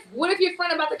what if your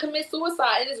friend about to commit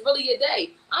suicide and it's really your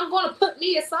day? I'm gonna put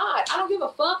me aside. I don't give a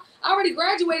fuck. I already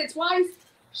graduated twice.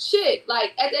 Shit.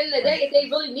 Like at the end of the day, if they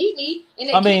really need me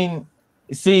and they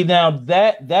see now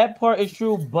that part is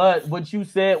true, but what you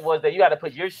said was that you gotta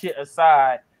put your shit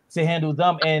aside to handle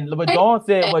them. And what Dawn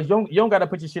said was you don't gotta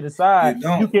put your shit aside.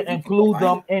 You can include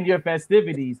them in your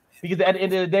festivities. Because at the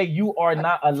end of the day, you are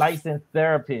not a licensed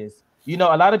therapist. A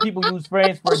lot of people use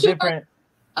friends for different.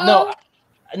 No,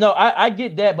 I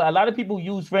get that, but a lot of people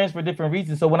use friends for different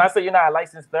reasons. So when I say you're not a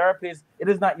licensed therapist, it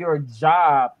is not your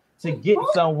job to get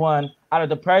someone out of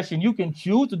depression. You can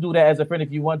choose to do that as a friend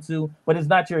if you want to, but it's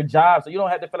not your job. So you don't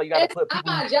have to feel like you got to put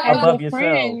people above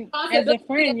yourself. As a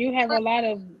friend, you have a lot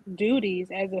of duties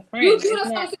as a friend. You do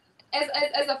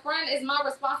as a friend, it's my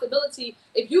responsibility.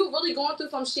 If you really going through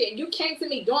some shit and you came to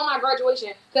me during my graduation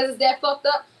because it's that fucked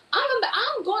up,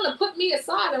 I'm going to put me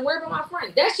aside and worry about my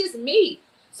friend. That's just me.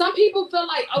 Some people feel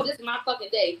like, oh, this is my fucking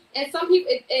day, and some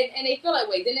people and they feel that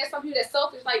way. Then there's some people that's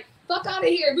selfish, like fuck out of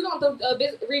here. We're gonna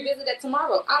revisit that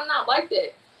tomorrow. I'm not like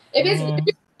that. If it's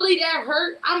really that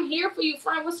hurt, I'm here for you,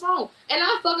 friend. What's wrong? And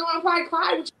I fuck around, probably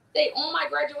cry with you today on my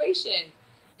graduation.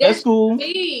 That's cool.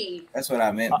 Me. That's what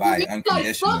I meant by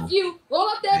unconditional. Like, fuck you. Roll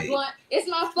up that blunt. It's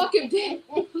my fucking day.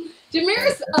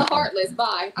 Jameer's heartless.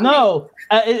 Bye.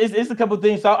 It's a couple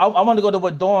things. So I want to go to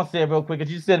what Dawn said real quick,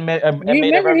 because you said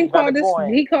remember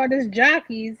he called us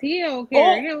jockeys. He don't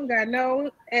care. He don't got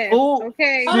no S.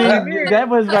 Okay. See, that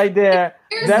was right there.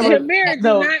 Jermir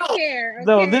do not care.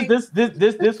 Okay? So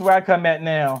this where I come at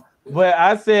now. But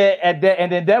I said at that,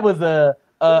 and then that was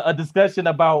a discussion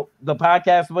about the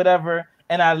podcast, whatever.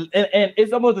 And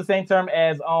it's almost the same term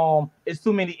as it's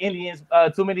too many Indians,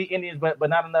 but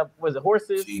not enough. Was it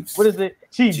horses? Chiefs. What is it?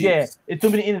 Chiefs. Yeah, it's too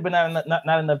many Indians, but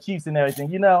not enough chiefs and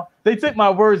everything. You know, they took my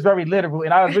words very literal,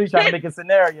 and I was really trying to make a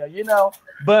scenario. You know,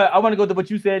 but I want to go to what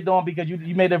you said, Dawn, because you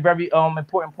made a very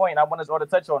important point. I want us all to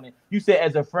touch on it. You said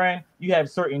as a friend, you have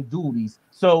certain duties.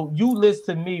 So you list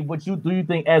to me what you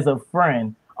think as a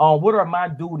friend. What are my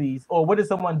duties, or what is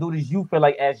someone's duties you feel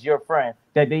like as your friend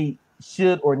that they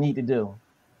should or need to do?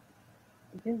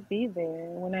 Just be there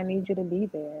when I need you to be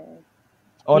there.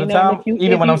 All the time,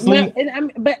 even when I'm asleep.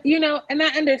 But and I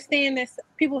understand that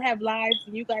people have lives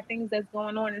and you got things that's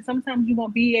going on, and sometimes you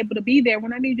won't be able to be there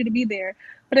when I need you to be there.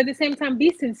 But at the same time,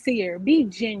 be sincere, be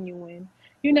genuine.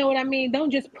 You know what I mean?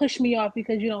 Don't just push me off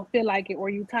because you don't feel like it or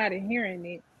you tired of hearing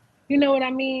it. You know what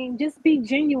I mean? Just be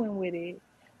genuine with it.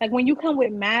 Like when you come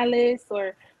with malice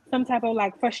or some type of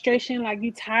like frustration, like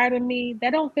you tired of me,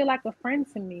 that don't feel like a friend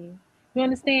to me. You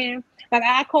understand? Like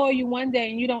I call you one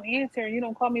day and you don't answer and you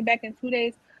don't call me back in 2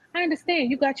 days. I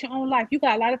understand. You got your own life. You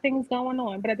got a lot of things going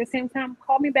on. But at the same time,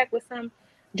 call me back with some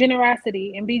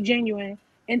generosity and be genuine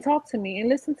and talk to me and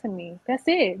listen to me. That's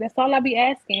it. That's all I be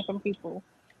asking from people.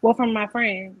 Well, from my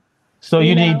friends. So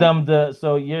you need them to.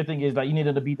 So your thing is like you need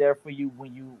them to be there for you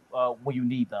when you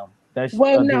need them. That's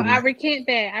no. I recant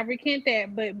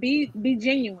that. But be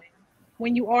genuine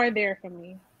when you are there for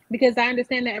me. Because I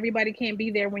understand that everybody can't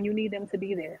be there when you need them to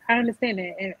be there. I understand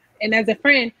that. And as a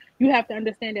friend, you have to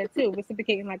understand that too.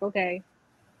 Reciprocating like, okay,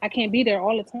 I can't be there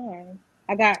all the time.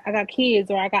 I got kids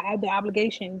or I got other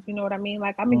obligations. You know what I mean?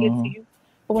 Like, I'm going to get to you.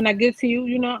 But when I get to you,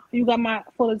 you got my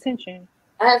full attention.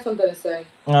 I have something to say.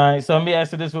 All right. So let me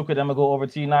ask you this real quick. I'm going to go over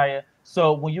to you, Nyah.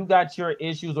 So when you got your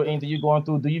issues or anything you're going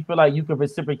through, do you feel like you could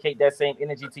reciprocate that same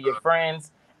energy to your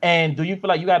friends? And do you feel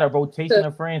like you got a rotation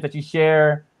of friends that you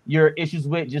share your issues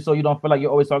with, just so you don't feel like you're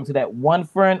always talking to that one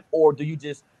friend, or do you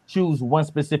just choose one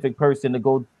specific person to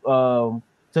go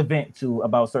to vent to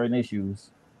about certain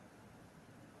issues?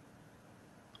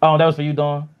 Oh, that was for you,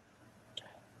 Dawn.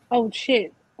 Oh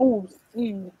shit. Oh,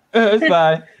 it's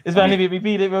fine. It's fine. If you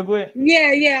repeat it real quick.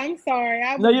 Yeah. I'm sorry.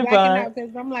 I was you're fine. out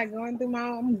because I'm like going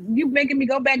through you making me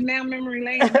go back down memory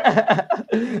lane.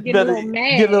 Get a little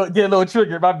mad. Get a little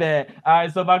triggered. My bad. All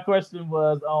right. So my question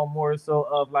was more so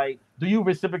of like, do you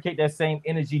reciprocate that same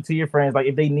energy to your friends? Like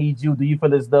if they need you, do you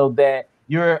feel as though that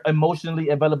you're emotionally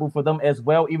available for them as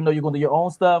well, even though you're going to do your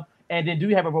own stuff? And then do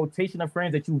you have a rotation of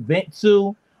friends that you vent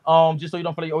to, just so you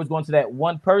don't feel like you're always going to that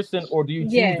one person, or do you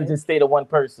choose to just stay to one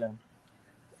person?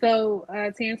 So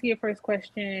to answer your first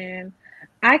question,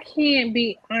 I can't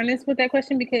be honest with that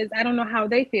question because I don't know how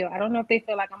they feel. I don't know if they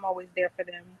feel like I'm always there for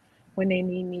them when they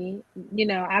need me. You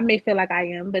know, I may feel like I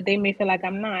am, but they may feel like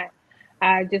I'm not.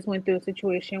 I just went through a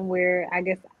situation where I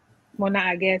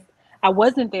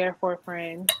wasn't there for a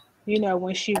friend,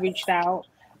 when she reached out.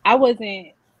 I wasn't,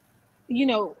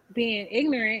 being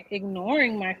ignorant,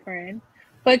 ignoring my friend.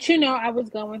 But, I was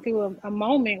going through a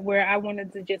moment where I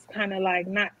wanted to just kind of like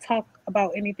not talk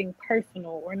about anything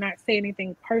personal or not say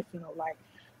anything personal, like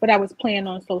what I was playing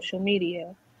on social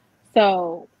media.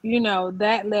 So,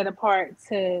 that led apart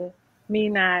to me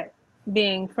not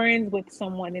being friends with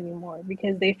someone anymore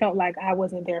because they felt like I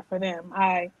wasn't there for them.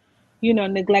 I,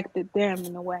 neglected them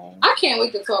in a way. I can't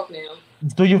wait to talk now.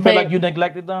 Do you feel like you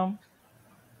neglected them?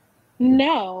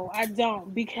 No, I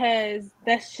don't, because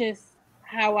that's just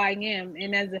how I am.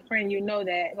 And as a friend,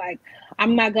 that, like,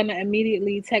 I'm not going to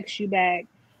immediately text you back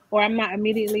or I'm not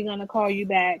immediately going to call you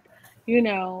back,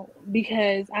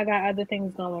 because I got other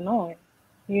things going on.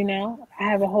 I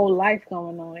have a whole life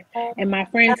going on. And my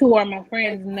friends who are my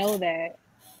friends know that.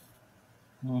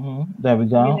 There we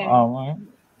go. All right.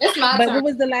 It's my turn. But what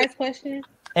was the last question?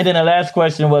 And then the last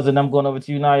question was, and I'm going over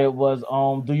to you, Nyah, was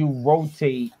do you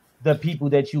rotate the people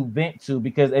that you vent to,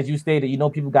 because as you stated, you know,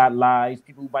 people got lives,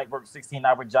 people who might work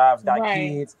 16-hour jobs, got Right.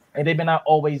 kids, and they may not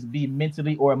always be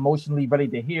mentally or emotionally ready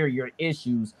to hear your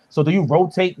issues. So do you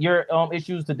rotate your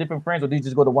issues to different friends, or do you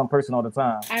just go to one person all the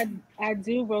time? I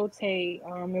do rotate.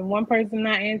 And one person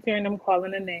not answering, I'm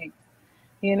calling the next.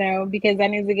 You know, because I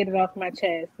need to get it off my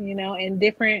chest. You know, and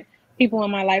different people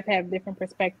in my life have different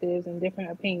perspectives and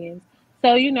different opinions.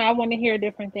 So you know, I want to hear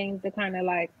different things to kind of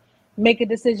like make a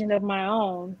decision of my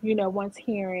own. You know, once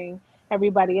hearing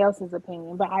everybody else's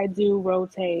opinion, but I do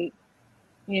rotate.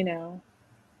 You know,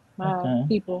 my Okay.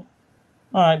 people.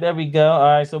 All right, there we go. All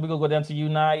right, so we're gonna go down to you,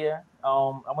 Naya. I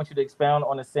want you to expound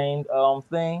on the same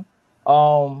thing.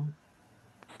 Um,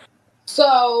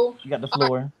 So, you got the all right,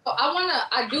 floor.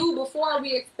 so before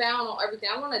we expound on everything,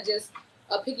 I wanna just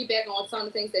piggyback on some of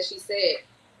the things that she said.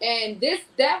 And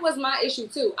that was my issue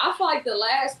too. I feel like the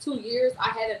last 2 years I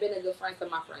haven't been a good friend to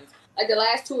my friends. Like the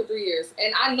last 2 or 3 years.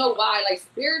 And I know why, like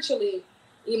spiritually,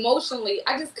 emotionally,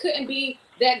 I just couldn't be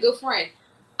that good friend.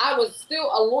 I was still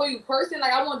a loyal person,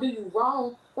 like I won't do you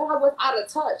wrong, but I was out of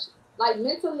touch. Like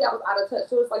mentally I was out of touch.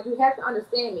 So it's like you have to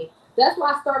understand me. That's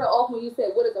why I started off when you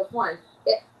said, what is a friend?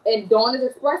 And Dawn is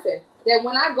expressing that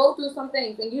when I go through some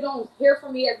things and you don't hear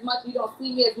from me as much, you don't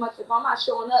see me as much, if I'm not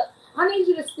showing up, I need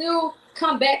you to still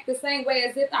come back the same way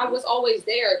as if I was always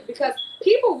there, because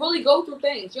people really go through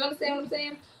things. You understand what I'm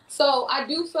saying? So I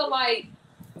do feel like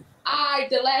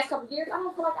the last couple of years, I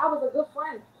don't feel like I was a good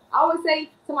friend. I always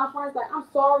say to my friends, like, I'm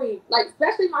sorry, like,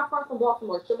 especially my friend from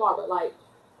Baltimore, Shamar, but like,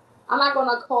 I'm not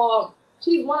gonna call.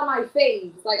 She's one of my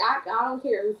faves. Like I don't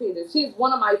care who sees this. She's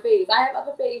one of my faves. I have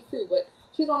other faves too, but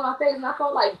she's one of my faves. And I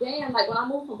felt like, damn, like when I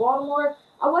moved from Baltimore,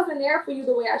 I wasn't there for you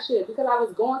the way I should, because I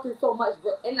was going through so much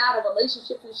in and out of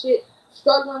relationships and shit,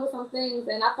 struggling with some things,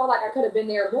 and I felt like I could have been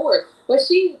there more. But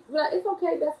she, like, it's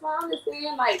okay, that's fine. I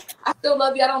understand. Like I still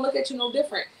love you. I don't look at you no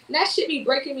different. And that shit be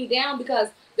breaking me down, because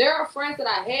there are friends that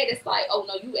I had. It's like, oh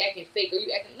no, you acting fake, or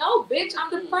you acting. No, bitch, I'm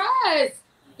depressed.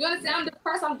 You understand? I'm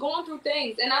depressed. I'm going through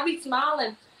things, and I be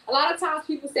smiling. A lot of times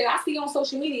people say, I see you on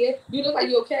social media, you look like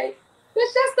you okay.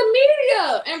 It's just the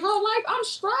media. In real life, I'm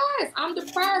stressed. I'm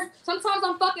depressed. Sometimes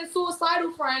I'm fucking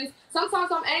suicidal, friends.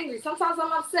 Sometimes I'm angry. Sometimes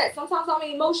I'm upset. Sometimes I'm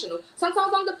emotional.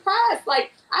 Sometimes I'm depressed.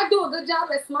 Like, I do a good job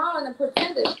at smiling and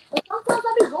pretending. But sometimes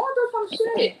I be going through some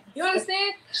shit. You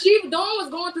understand? Dawn was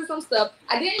going through some stuff.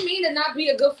 I didn't mean to not be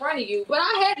a good friend of you, but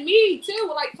I had me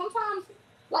too. Like, sometimes,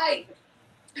 like,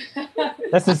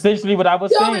 That's essentially what I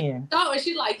was saying. Oh, and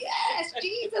she's like, yes,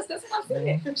 Jesus, that's what I'm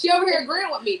saying. She over here agreeing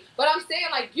with me. But I'm saying,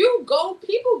 like,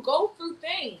 people go through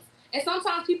things. And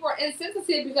sometimes people are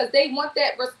insensitive because they want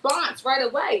that response right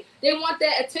away. They want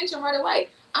that attention right away.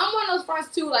 I'm one of those friends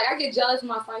too. Like, I get jealous when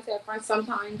my friends have friends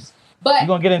sometimes. But you're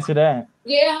gonna get into that.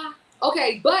 Yeah.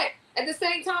 Okay, but at the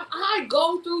same time, I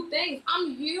go through things.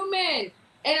 I'm human.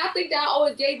 And I think that I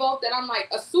always gave off that I'm like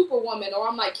a superwoman, or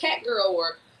I'm like Catgirl,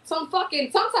 or some type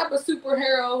of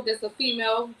superhero that's a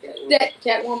female, that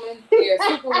Catwoman, yeah,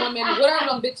 Superwoman, whatever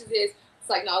them bitches is. It's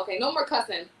like, no, okay, no more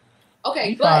cussing.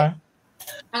 Okay, but I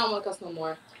don't want to cuss no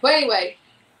more. But anyway,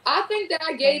 I think that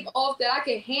I gave off that I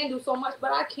can handle so much,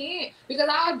 but I can't, because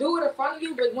I do it in front of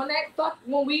you. But when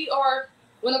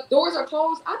the doors are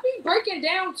closed, I be breaking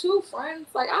down too, friends.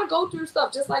 Like, I go through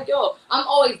stuff just like yo. I'm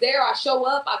always there. I show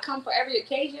up. I come for every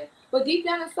occasion. But deep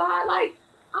down inside, like,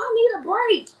 I need a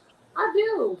break. I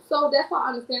do. So that's why I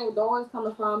understand where Dawn's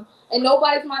coming from. And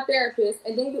nobody's my therapist.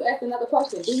 And then you ask another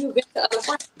question. Do you vent to other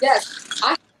friends? Yes.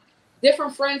 I have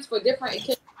different friends for different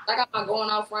occasions. I got my going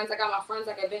out friends. I got my friends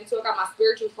I can vent to. I got my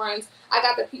spiritual friends. I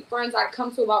got the friends I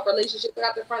come to about relationships. I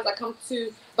got the friends I come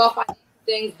to about financial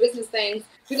things, business things.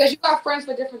 Because you got friends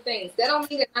for different things. That don't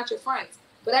mean they're not your friends.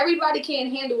 But everybody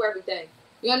can't handle everything.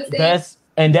 You understand?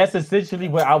 That's essentially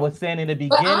what I was saying in the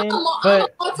beginning.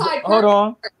 But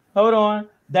hold on.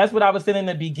 That's what I was saying in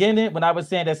the beginning when I was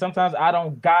saying that sometimes I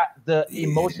don't got the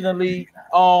emotionally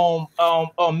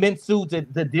mental to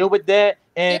deal with that,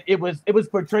 and it was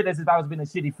portrayed as if I was being a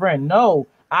shitty friend. No,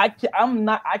 I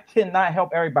cannot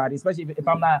help everybody, especially if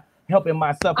I'm not helping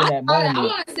myself in that moment. I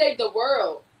want to save the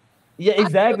world. Yeah,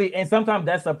 exactly. And sometimes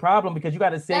that's a problem, because you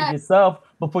got to save yourself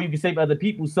before you can save other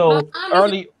people. So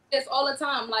this all the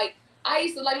time, like. I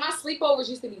used to, like, my sleepovers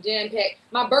used to be jam-packed.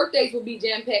 My birthdays would be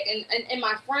jam-packed. And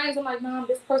my friends, I'm like, Mom,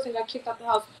 this person got kicked out the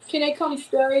house. Can they come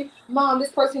stay? Mom,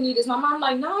 this person needs this. My mom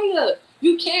like, Naya,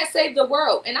 you can't save the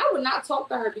world. And I would not talk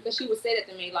to her because she would say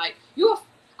that to me. Like,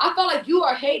 I felt like you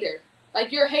are a hater.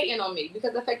 Like, you're hating on me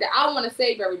because of the fact that I want to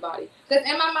save everybody. Because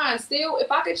in my mind, still,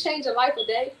 if I could change a life a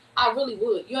day, I really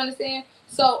would. You understand?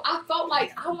 So I felt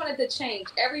like I wanted to change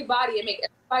everybody and make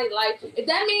everybody's life. If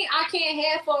that means I can't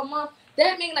have for a month,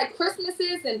 that means like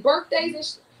Christmases and birthdays and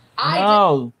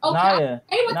No, okay, Nyah,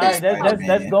 I with Nyah, this.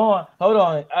 that's going. Hold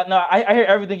on. I hear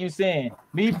everything you're saying.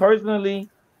 Me personally,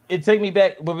 it take me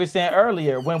back what we were saying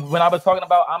earlier when I was talking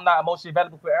about I'm not emotionally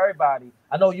available for everybody.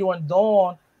 I know you and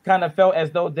Dawn kind of felt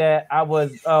as though that I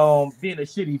was being a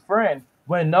shitty friend.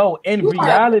 When no, in You are a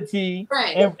reality,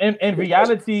 friend. in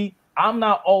reality, I'm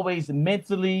not always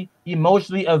mentally,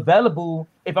 emotionally available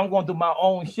if I'm going through my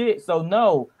own shit. So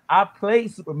no, I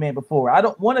played Superman before. I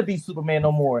don't want to be Superman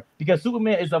no more because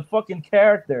Superman is a fucking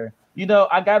character. You know,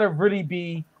 I gotta really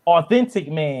be authentic,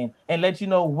 man, and let you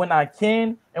know when I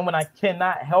can and when I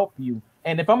cannot help you.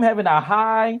 And if I'm having a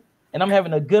high and I'm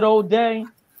having a good old day,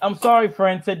 I'm sorry,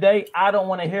 friend. Today I don't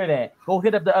want to hear that. Go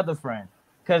hit up the other friend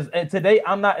because today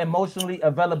I'm not emotionally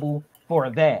available for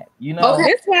that. You know. Okay.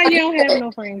 This why you don't have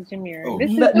no friends, Jermir. Oh.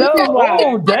 This is No, why.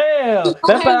 oh damn!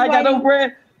 That's why I got no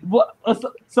friend. What?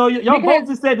 So y'all Because- both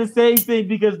just said the same thing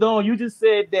because Dawn, you just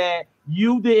said that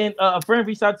you didn't. A friend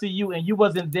reached out to you and you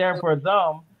wasn't there for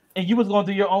them, and you was going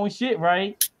through your own shit,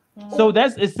 right? So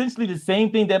that's essentially the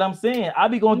same thing that I'm saying. I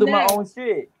be going through my No. own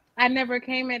shit. I never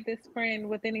came at this friend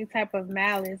with any type of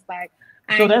malice. Like,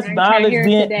 So that's I ain't trying to knowledge, hear it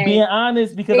being today.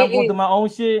 honest, because I'm going through my own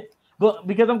shit. But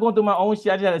because I'm going through my own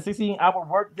shit, I just had a 16-hour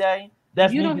work day.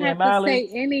 That's You me don't being have knowledge.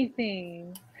 to say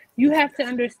anything. You have to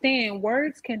understand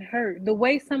words can hurt. The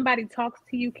way somebody talks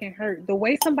to you can hurt. The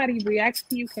way somebody reacts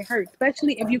to you can hurt,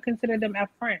 especially if you consider them a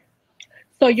friend.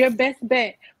 So your best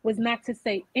bet was not to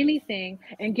say anything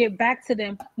and get back to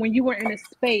them when you were in a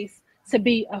space to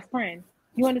be a friend.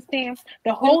 You understand?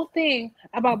 The whole thing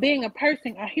about being a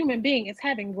person, a human being, is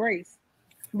having grace.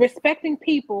 Respecting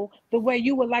people the way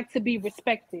you would like to be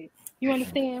respected. You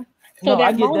understand? So No,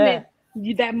 I that get moment,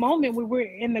 that. that moment we were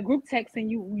in the group text and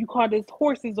you called us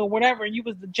horses or whatever, and you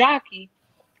was the jockey,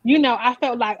 you know, I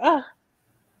felt like,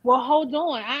 well, hold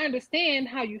on. I understand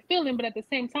how you feeling, but at the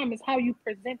same time, it's how you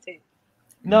present it.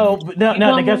 No, no, You know no.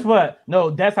 what I Guess mean? what?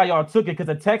 No, that's how y'all took it because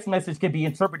a text message can be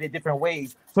interpreted different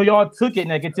ways. So y'all took it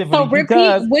negatively So repeat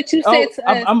because what you said to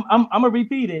us. I'm gonna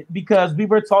repeat it because we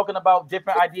were talking about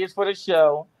different ideas for the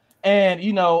show, and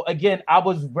you know, again, I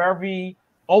was very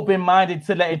open-minded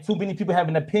to letting too many people have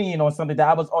an opinion on something that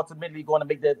I was ultimately going to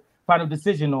make the final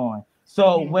decision on.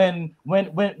 So when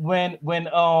it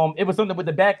was something with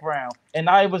the background, and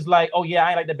I was like, oh yeah, I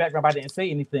ain't like the background, but I didn't say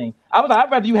anything. I was like,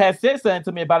 I'd rather you had said something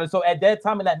to me about it. So at that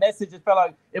time in that message, it felt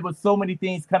like it was so many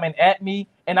things coming at me,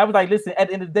 and I was like, listen, at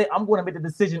the end of the day, I'm going to make the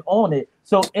decision on it.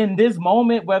 So in this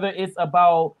moment, whether it's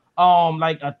about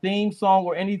like a theme song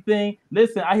or anything,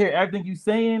 listen, I hear everything you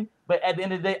saying, but at the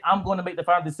end of the day, I'm going to make the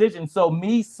final decision. So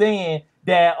me saying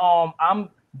that I'm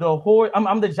the horse,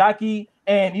 I'm the jockey.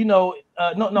 And you know,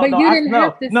 But you didn't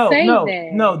have to say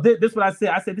that. This is what I said.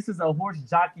 I said this is a horse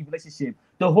jockey relationship.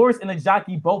 The horse and the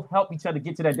jockey both help each other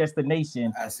get to that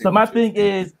destination. So my thing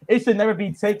is, it should never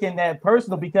be taken that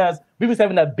personal because we was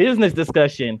having a business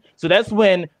discussion. So that's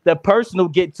when the personal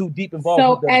get too deep involved.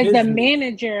 So with the as business. a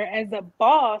manager, as a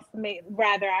boss,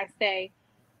 rather I say,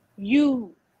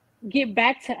 you get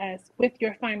back to us with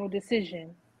your final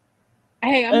decision.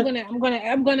 Hey, I'm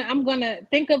gonna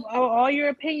think of all your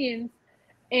opinions,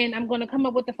 and I'm gonna come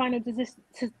up with the final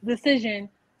decision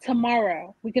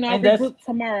tomorrow. We can all regroup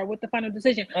tomorrow with the final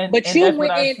decision. But you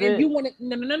went in and you wanted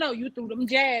no. You threw them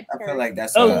jabs. I feel like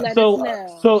that's did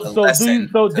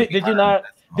you not?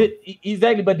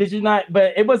 Exactly, but did you not?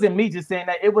 But it wasn't me just saying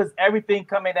that. It was everything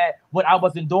coming at what I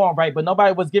wasn't doing right, but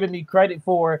nobody was giving me credit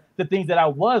for the things that I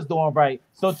was doing right.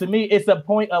 So to me, it's a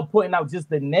point of putting out just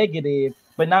the negative,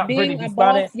 but not really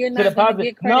responding to the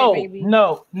positive.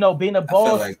 No. Being a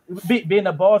boss, being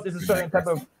a boss is a certain type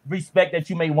of respect that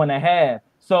you may want to have.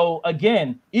 So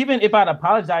again, even if I'd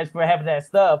apologize for having that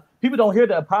stuff, people don't hear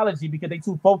the apology because they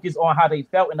too focused on how they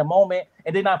felt in the moment,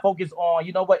 and they're not focused on,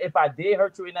 you know what, if I did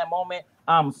hurt you in that moment,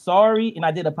 I'm sorry, and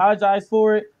I did apologize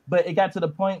for it. But it got to the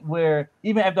point where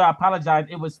even after I apologized,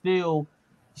 it was still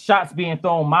shots being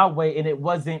thrown my way, and it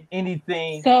wasn't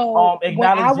anything. So acknowledging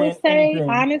what I would say, anything.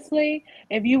 honestly,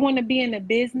 if you want to be in the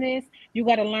business, you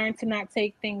got to learn to not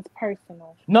take things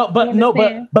personal.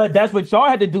 But that's what y'all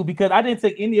had to do because I didn't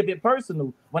take any of it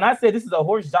personal. When I said this is a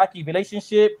horse jockey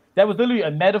relationship, that was literally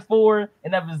a metaphor,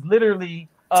 and that was literally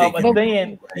a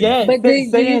saying. Yeah, but do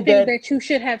you think that you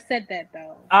should have said that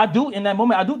though? I do. In that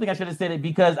moment, I do think I should have said it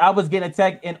because I was getting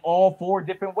attacked in all 4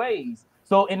 different ways.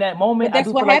 So in that moment, but that's I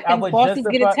do what feel happens. Like I would bosses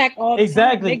get attacked all the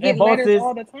time. They get letters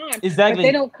all the time. Exactly. But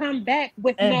they don't come back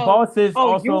with bosses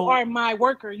also, you are my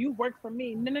worker. You work for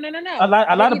me. No. A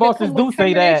lot of bosses do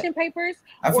say that. Papers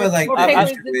I feel like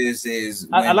the issue is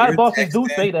a lot of bosses do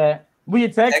say that. We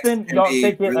texting, y'all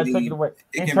take it away.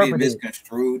 It can be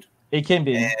misconstrued. It can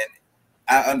be. And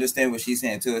I understand what she's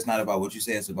saying too. It's not about what you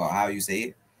say, it's about how you say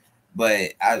it.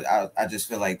 But I just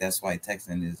feel like that's why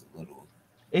texting is a little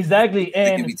exactly, it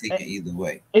can and be taken either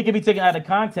way. it can be taken out of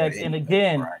context. And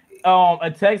again,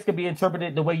 a text could be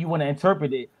interpreted the way you want to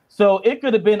interpret it. So it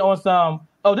could have been on some,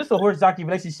 oh, this is a horse jockey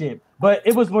relationship, but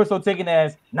it was more so taken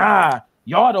as, nah,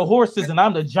 y'all the horses and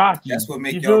I'm the jockey. That's what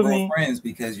make you y'all feel real me? friends,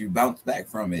 because you bounce back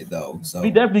from it though. So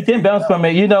We definitely can bounce from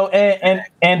it, you know, and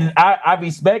I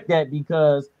respect that,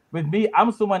 because with me,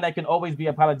 I'm someone that can always be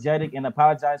apologetic and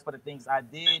apologize for the things I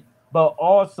did, but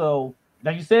also,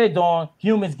 like you said, Dawn,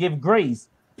 humans give grace.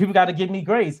 People got to give me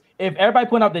grace. If everybody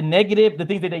point out the negative, the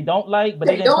things that they don't like, but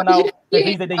they didn't point out the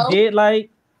things that they did like,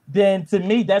 then to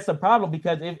me that's a problem,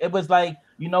 because it was like,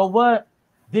 you know what,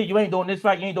 dude, you ain't doing this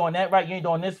right, you ain't doing that right, you ain't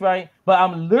doing this right, but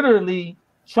I'm literally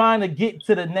trying to get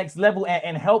to the next level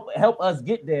and help us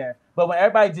get there. But when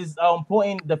everybody just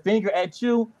pointing the finger at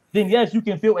you, then yes, you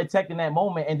can feel attacked in that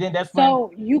moment, and then that's when.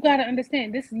 So you gotta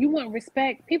understand this. You want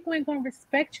respect. People ain't gonna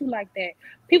respect you like that.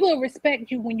 People will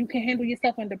respect you when you can handle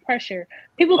yourself under pressure.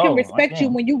 People can respect you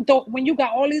when you don't, when you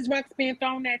got all these rocks being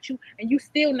thrown at you and you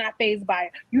still not fazed by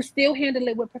it. You still handle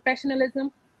it with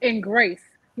professionalism and grace.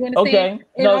 You understand? Okay.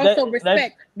 And No, also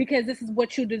respect, because this is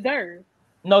what you deserve.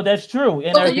 No, that's true.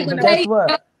 And So everything, but guess what?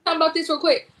 Talk about this real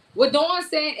quick. What Dawn's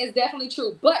saying is definitely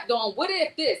true. But Dawn, what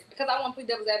if this? Because I want to play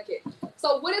devil's advocate.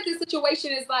 So what if the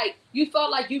situation is like you felt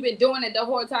like you've been doing it the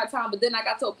whole entire time, but then I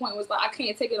got to a point where it's like I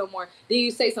can't take it no more. Then you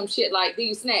say some shit like, then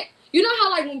you snap. You know how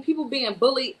like when people being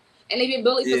bullied and they've been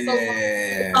bullied for so long,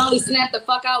 they finally snap the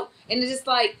fuck out, and it's just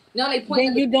like no, they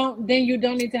point. Then you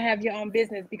don't need to have your own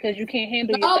business because you can't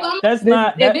handle yourself. That's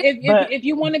not. If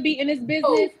you want to be in this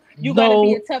business, you gotta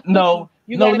be a tough cookie.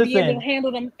 You gotta be able to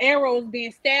handle them arrows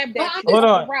being stabbed at you. Hold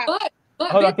on. But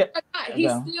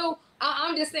he's still.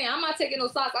 I'm just saying. I'm not taking no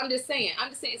shots. I'm just saying.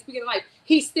 Speaking of life,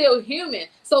 he's still human.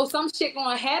 So some shit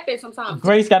gonna happen sometimes.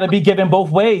 Grace got to be given both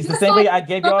ways. The same way I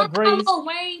gave y'all grace.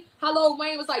 Hello,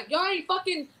 Wayne was like, y'all ain't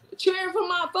fucking cheering for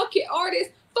my fucking artist.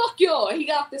 Fuck y'all. And he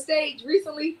got off the stage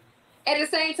recently. At the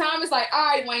same time, it's like, all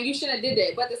right, Wayne, you shouldn't have did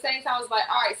that. But at the same time, it's like,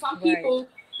 all right, some people.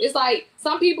 It's like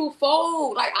some people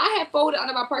fold. Like I had folded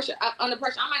under pressure. I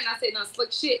might not say nothing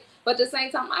slick shit, but at the same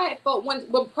time, I had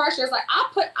folded when pressure is like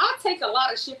I take a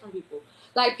lot of shit from people.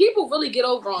 Like people really get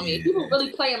over on me. People really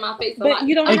play in my face a lot.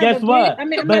 You don't have I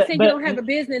mean, I'm not saying you don't have a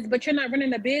business, but you're not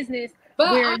running a business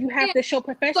where you have to show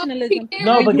professionalism.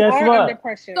 No, but guess what? Under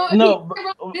pressure. So no,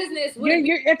 business.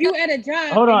 If you at a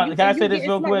job. Hold on, can I say this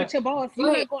real quick? With your boss,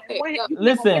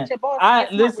 listen.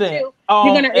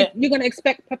 You're gonna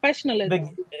expect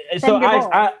professionalism. So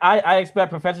I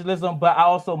expect professionalism, but I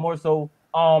also more so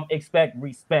expect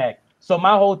respect. So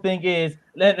my whole thing is,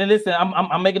 and listen,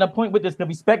 I'm making a point with this because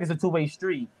respect is a two-way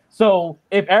street. So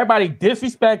if everybody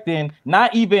disrespecting,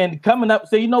 not even coming up,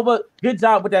 say, you know what, good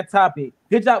job with that topic,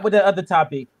 good job with that other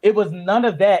topic. It was none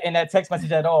of that in that text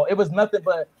message at all. It was nothing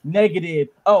but negative.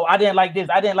 Oh, I didn't like this.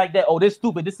 I didn't like that. Oh, this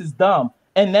stupid. This is dumb.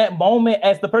 In that moment,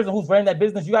 as the person who's running that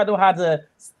business, you gotta know how to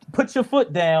put your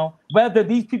foot down, whether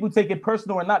these people take it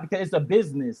personal or not, because it's a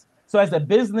business. So as a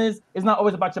business, it's not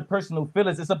always about your personal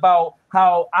feelings. It's about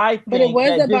how I think. But it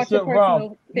was that about your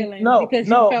personal feelings because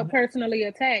you felt personally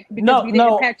attacked because we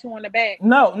didn't pat you on the back.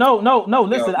 No.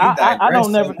 Listen, I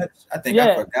don't never. I think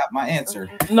I forgot my answer.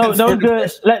 No,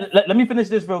 good. Let me finish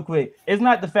this real quick. It's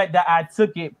not the fact that I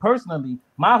took it personally.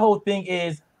 My whole thing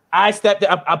is I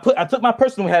took my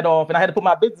personal hat off and I had to put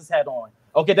my business hat on.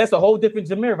 Okay, that's a whole different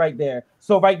Jermir right there.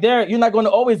 So right there, you're not going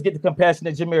to always get the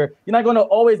compassionate Jermir. You're not going to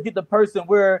always get the person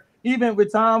where even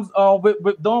with times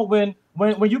with Dawn,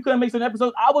 when you couldn't make certain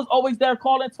episodes, I was always there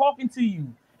calling, talking to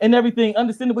you and everything,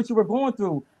 understanding what you were going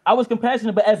through. I was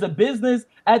compassionate, but as a business,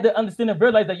 I had to understand and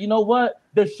realize that, you know what,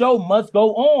 the show must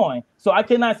go on. So I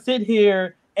cannot sit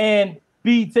here and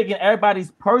be taking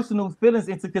everybody's personal feelings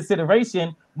into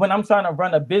consideration when I'm trying to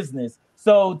run a business.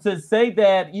 So to say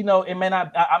that, you know, I may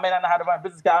not know how to run a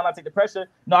business, I not take the pressure.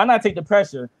 No, I not take the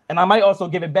pressure, and I might also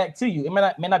give it back to you. It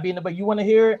may not be in the way you want to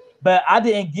hear it, but I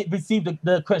didn't receive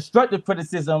the constructive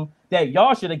criticism that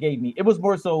y'all should have gave me. It was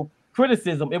more so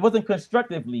criticism. It wasn't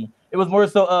constructively. It was more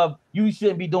so of you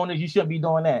shouldn't be doing this, you shouldn't be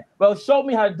doing that. Well, show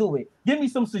me how to do it. Give me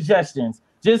some suggestions.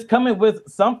 Just coming with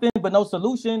something but no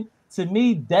solution. To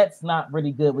me, that's not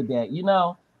really good with that, you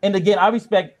know. And again, I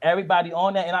respect everybody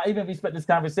on that, and I even respect this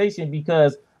conversation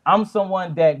because I'm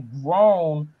someone that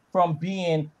grown from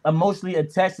being emotionally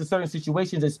attached to certain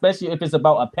situations, especially if it's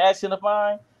about a passion of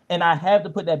mine, and I have to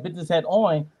put that business hat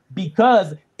on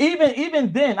because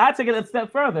even then, I take it a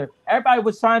step further. Everybody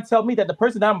was trying to tell me that the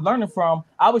person that I'm learning from,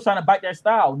 I was trying to bite their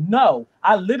style. No,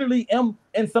 I literally am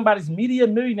in somebody's media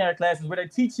millionaire classes where they're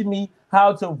teaching me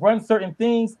how to run certain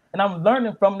things, and I'm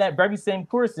learning from that very same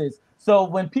courses. So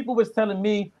when people was telling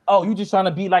me, "Oh, you just trying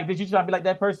to be like this, you trying to be like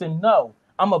that person," no,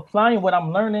 I'm applying what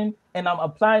I'm learning and I'm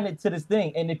applying it to this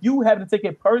thing. And if you happen to take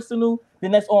it personal, then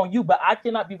that's on you. But I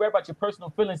cannot be worried about your personal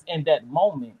feelings in that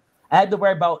moment. I had to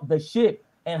worry about the ship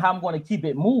and how I'm going to keep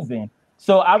it moving.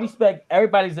 So I respect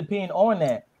everybody's opinion on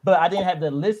that, but I didn't have to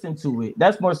listen to it.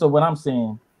 That's more so what I'm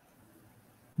saying.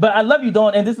 But I love you,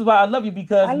 Dawn, and this is why I love you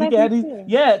because I we love can you have these, too.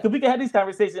 yeah, because we can have these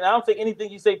conversations. I don't take anything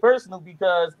you say personal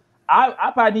because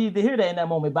I probably needed to hear that in that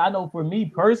moment. But I know for me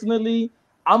personally,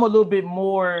 I'm a little bit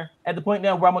more at the point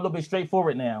now where I'm a little bit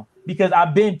straightforward now because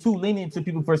I've been too lenient to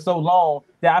people for so long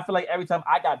that I feel like every time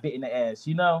I got bit in the ass,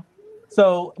 you know.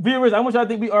 So viewers, I want y'all to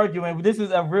think we arguing. This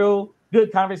is a real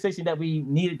good conversation that we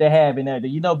needed to have in there,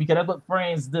 you know, because that's what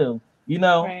friends do, you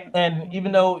know. Right. And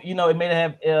even though you know it may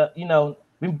have, you know,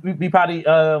 we probably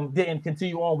didn't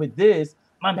continue on with this.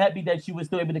 I'm happy that you were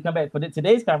still able to come back for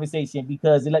today's conversation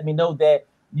because it let me know that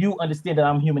you understand that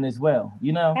I'm human as well.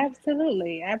 You know,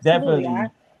 Absolutely, absolutely.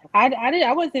 definitely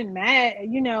I wasn't mad,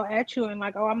 at you and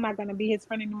like, oh, I'm not gonna be his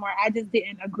friend anymore. I just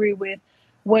didn't agree with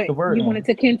what the you wording. wanted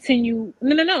to continue.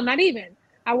 No, not even.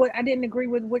 I didn't agree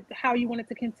with how you wanted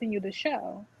to continue the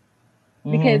show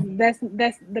because Mm-hmm.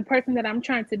 that's the person that I'm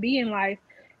trying to be in life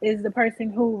is the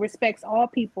person who respects all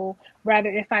people, rather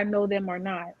if I know them or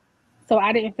not. So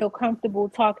I didn't feel comfortable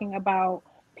talking about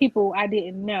people I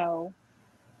didn't know,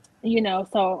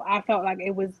 so I felt like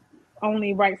it was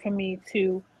only right for me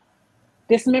to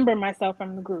dismember myself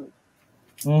from the group.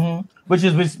 Mm-hmm. Which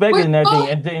is We're respecting and everything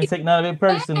so and didn't take none of it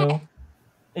bad. personal.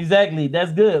 Exactly,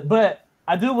 that's good. But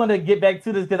I do want to get back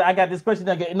to this because I got this question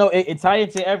that it ties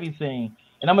into everything.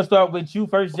 And I'm gonna start with you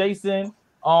first, Jason.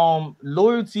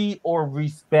 Loyalty or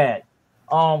respect?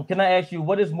 Can I ask you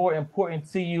what is more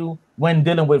important to you when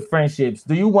dealing with friendships?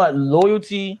 Do you want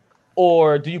loyalty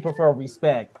or do you prefer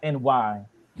respect and why?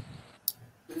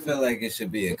 I feel like it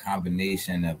should be a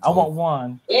combination of I want both.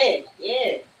 one. Yeah,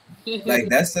 yeah. Like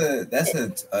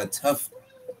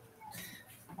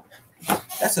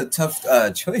a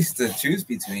tough choice to choose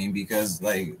between because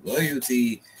like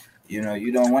loyalty,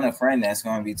 you don't want a friend that's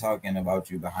going to be talking about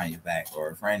you behind your back or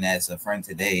a friend that's a friend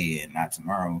today and not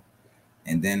tomorrow.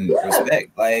 And then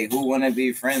respect, like who want to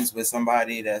be friends with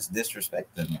somebody that's disrespecting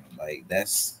them? Like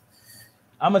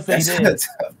I'm gonna say that's a this.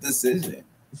 tough decision.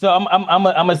 So I'm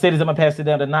gonna say this. I'm gonna pass it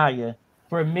down to Naya.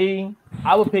 For me,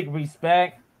 I would pick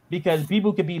respect because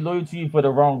people can be loyal to you for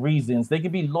the wrong reasons. They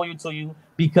can be loyal to you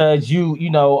because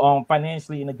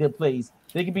financially in a good place.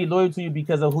 They can be loyal to you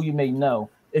because of who you may know.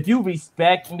 If you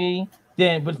respect me,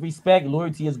 then with respect,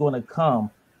 loyalty is going to come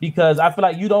because I feel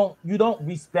like you don't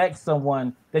respect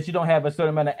someone that you don't have a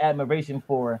certain amount of admiration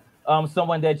for.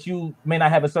 Someone that you may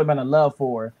not have a certain amount of love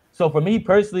for. So for me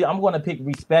personally, I'm going to pick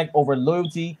respect over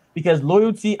loyalty because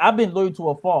loyalty, I've been loyal to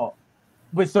a fault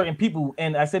with certain people,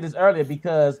 and I said this earlier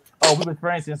because we were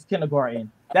friends since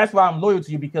kindergarten. That's why I'm loyal to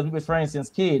you because we were friends since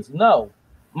kids. No,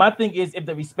 my thing is if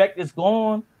the respect is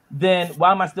gone, then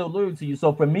why am I still loyal to you?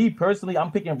 So for me personally,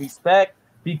 I'm picking respect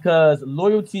because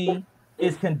loyalty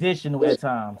is conditional at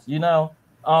times, you know.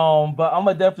 But I'm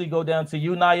gonna definitely go down to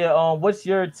you, Naya. What's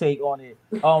your take on it?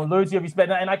 Loyalty and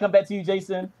respect, and I come back to you,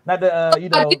 Jason. Not to cut I you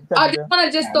just down. want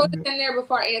to just Nah, throw we this good. in there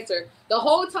before I answer. The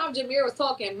whole time Jermir was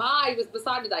talking, Mai was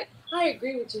beside me like, I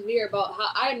agree with Jermir about how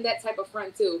I am that type of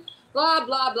friend too. Blah,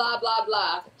 blah, blah, blah,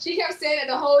 blah. She kept saying it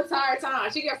the whole entire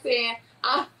time. She kept saying,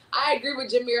 I agree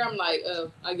with Jermir. I'm like,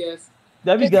 oh, I guess.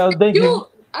 There we Because go. Thank you.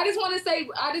 I just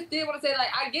did want to say, like,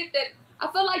 I get that.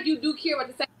 I feel like you do care, but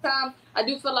at the same time, I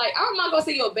do feel like, I'm not going to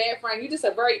say you're a bad friend. You're just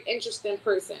a very interesting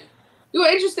person. You're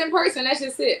an interesting person. That's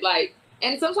just it. Like,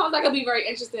 and sometimes I can be very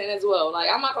interesting as well. Like,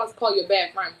 I'm not going to call you a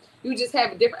bad friend. You just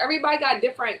have everybody got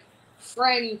different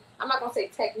friend, I'm not going to say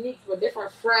techniques, but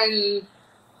different friend.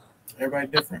 Everybody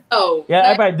different. Oh, Yeah,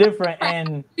 like, everybody different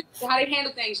and how they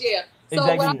handle things, yeah. So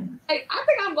what exactly I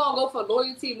think I'm gonna go for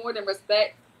loyalty more than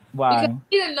respect because why. I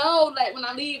need to know that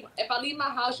if I leave my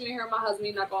house, you ain't hear my husband,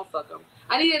 you're not gonna fuck him.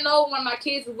 I need to know when my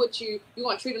kids is with you, you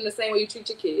gonna treat them the same way you treat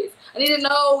your kids. I need to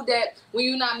know that when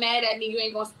you're not mad at me, you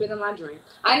ain't gonna spit in my drink.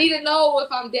 I need to know if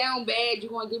I'm down bad,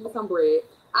 you're gonna give me some bread.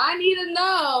 I need to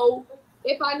know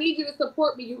if I need you to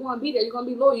support me, you're gonna be there. You're gonna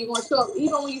be loyal. You're gonna show up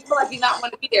even when you feel like you're not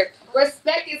gonna be there.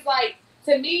 Respect is like,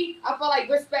 to me, I feel like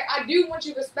respect. I do want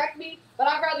you to respect me, but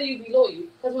I'd rather you be loyal.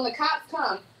 Because when the cops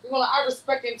come, you're gonna I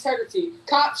respect integrity.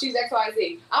 Cop, she's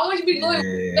XYZ. I want you to be loyal.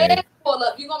 Yeah. Bad pull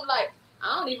up. You're gonna be like,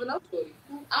 I don't even know Shorty.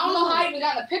 I don't know how I even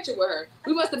got a picture with her.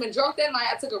 We must have been drunk that night.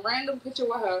 I took a random picture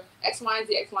with her. X, Y, and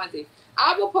Z, X, Y, and Z.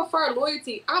 I would prefer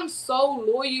loyalty. I'm so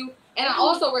loyal, and I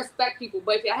also respect people.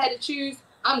 But if I had to choose,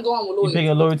 I'm going with loyalty. You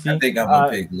picking loyalty? I think I'm gonna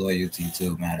pick loyalty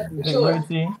too, man. You pick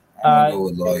loyalty? I'm gonna go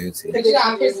with loyalty. But you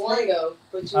gotta pick one though.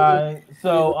 Alright,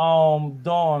 so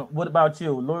Dawn, what about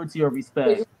you? Loyalty or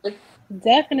respect?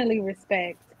 Definitely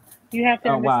respect. You have to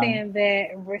understand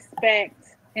that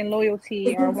respect and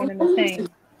loyalty are one and the same.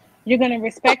 You're gonna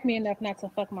respect me enough not to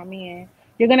fuck my man.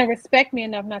 You're gonna respect me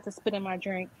enough not to spit in my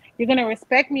drink. You're gonna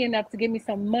respect me enough to give me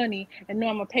some money and know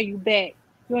I'm gonna pay you back.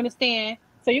 You understand?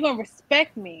 So you're gonna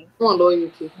respect me. On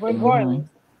loyalty, regardless.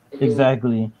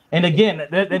 Exactly. And again,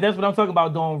 that's what I'm talking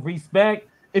about. Doing respect.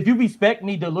 If you respect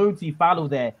me, the loyalty follow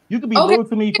that. You could be loyal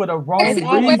to me for the wrong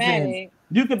reasons.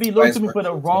 You could be loyal to me for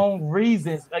the wrong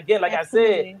reasons. Again, like I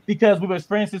said, because we were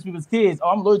friends since we was kids. Oh,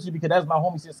 I'm loyal to you because that's my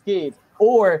homie since kids,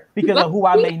 or because of who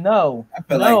I may know. I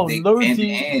feel like they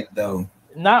loyalty though.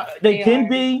 Not they can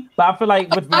be, but I feel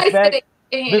like with respect,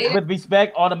 with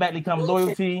respect automatically comes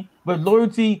loyalty. With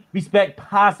loyalty, respect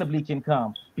possibly can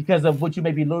come because of what you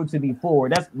may be loyal to me for.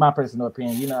 That's my personal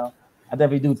opinion. You know, I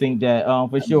definitely do think that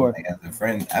for sure. Like as a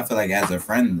friend, I feel like as a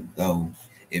friend though,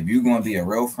 if you're gonna be a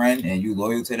real friend and you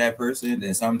loyal to that person,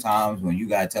 then sometimes when you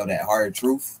gotta tell that hard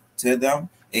truth to them,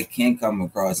 it can come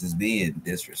across as being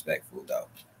disrespectful though.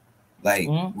 Like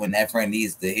when that friend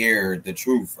needs to hear the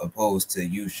truth opposed to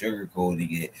you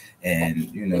sugarcoating it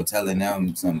and telling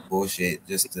them some bullshit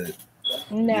just to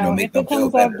make if it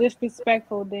comes off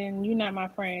disrespectful, then you're not my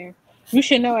friend. You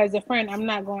should know as a friend, I'm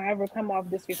not going to ever come off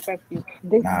disrespectful.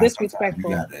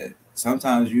 Disrespectful.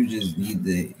 Sometimes you just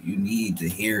need to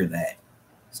hear that.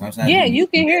 Sometimes you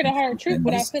can hear the hard truth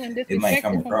without feeling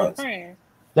disrespectful from your friend.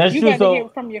 That's you true. got to hear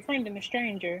it from your friend and a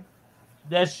stranger.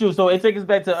 That's true. So it takes us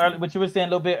back to what you were saying a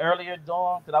little bit earlier,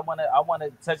 Dawn, because I want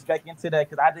to touch back into that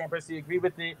because I didn't personally agree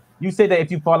with it. You say that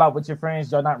if you fall out with your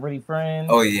friends, you're not really friends.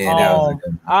 Oh yeah, that was a good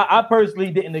one. I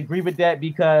personally didn't agree with that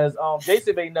because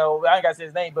Jason may know, I ain't got to say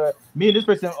his name, but me and this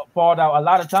person fall out a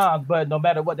lot of times. But no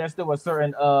matter what, there's still a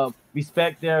certain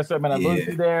respect there, a certain amount of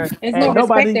loyalty there. There's no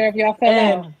respect there if y'all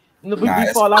fell out.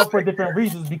 We fall out for different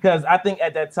reasons because I think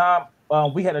at that time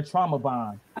we had a trauma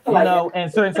bond,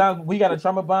 and certain times we got a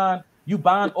trauma bond. You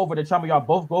bond over the trauma y'all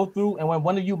both go through, and when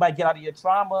one of you might get out of your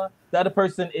trauma, the other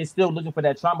person is still looking for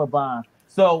that trauma bond.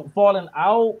 So falling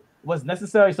out was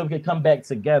necessary so we could come back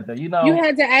together. You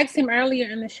had to ask him earlier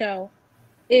in the show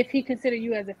if he considered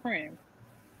you as a friend.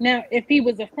 Now, if he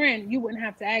was a friend, you wouldn't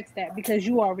have to ask that because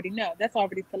you already know. That's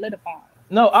already solidified.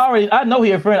 No, I know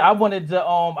he a friend. I wanted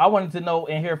to know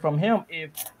and hear from him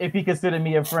if he considered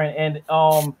me a friend,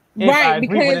 and right,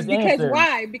 because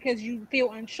why? Because you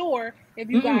feel unsure if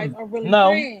you guys are really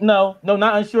friends. No,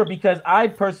 not unsure because I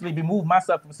personally removed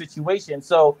myself from a situation.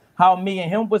 So how me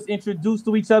and him was introduced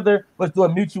to each other was through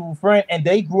a mutual friend, and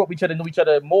they grew up with each other, knew each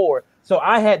other more. So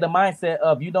I had the mindset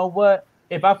of, you know what?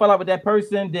 If I fall out with that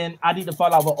person, then I need to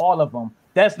fall out with all of them.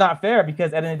 That's not fair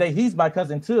because at the end of the day, he's my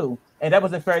cousin too. And that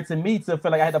wasn't fair to me to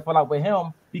feel like I had to fall out with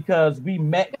him because we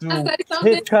met through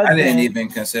his cousin. I didn't even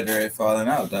consider it falling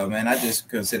out though, man. I just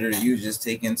considered you just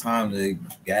taking time to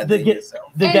gather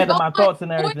yourself. To gather my thoughts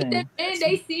and everything. And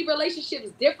they see relationships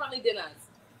differently than us.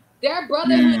 Their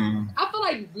brotherhood, I feel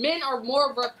like men are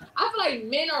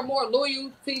more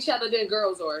loyal to each other than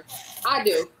girls are. I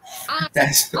do. I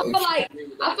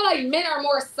feel like men are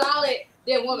more solid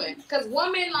than women. Because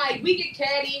women, like, we get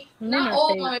catty. Not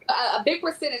all women, but a big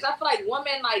percentage. I feel like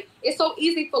women, like, it's so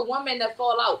easy for women to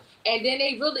fall out. And then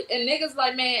they really, and niggas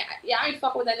like, man, yeah, I ain't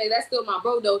fucking with that nigga. That's still my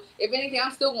bro, though. If anything,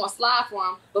 I'm still going to slide for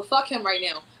him. But fuck him right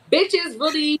now. Bitches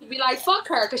really be like, fuck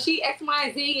her, because she X, Y,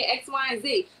 and Z and X, Y, and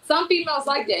Z. Some females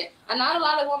like that. And not a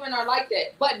lot of women are like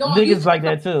that. But don't niggas like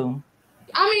that, too.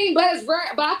 I mean, but it's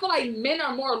rare. But I feel like men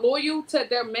are more loyal to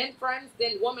their men friends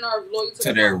than women are loyal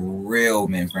to their real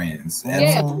men friends.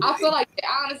 Yeah, I feel like that.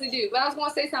 I honestly do. But I was going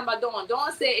to say something about Dawn.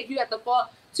 Dawn said if you have to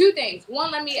fall, two things.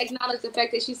 One, let me acknowledge the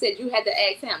fact that she said you had to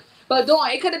ask him. But Dawn,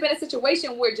 it could have been a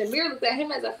situation where Jermir looked at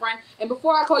him as a friend, and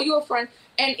before I call you a friend,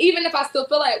 and even if I still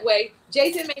feel that way,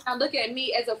 Jason may not look at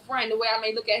me as a friend the way I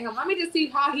may look at him. Let me just see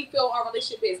how he feel our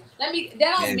relationship is. That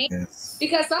don't mean,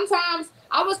 because sometimes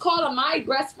I was calling my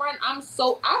best friend. I'm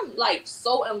like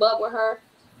so in love with her.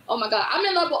 Oh my God, I'm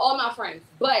in love with all my friends,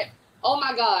 but oh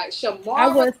my God, Shamara. I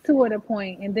was two at a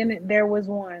point, and then there was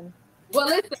one. Well,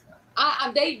 listen,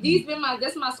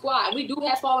 that's my squad. We do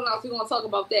have falling outs. We're gonna talk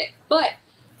about that, but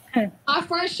my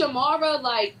friend Shamara,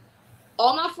 like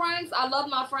all my friends, I love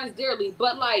my friends dearly,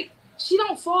 but like she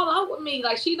don't fall out with me.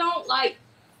 Like she don't like.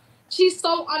 She's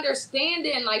so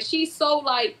understanding. Like she's so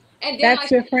like. And then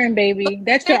that's your friend, baby.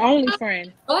 That's your only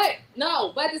friend. But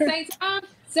no, but at the same time,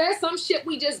 there's some shit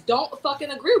we just don't fucking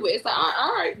agree with. It's like,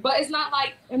 all right, but it's not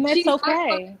like, and that's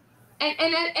okay.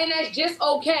 And that's just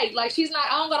okay. Like, she's not.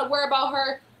 I don't gotta worry about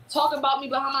her talking about me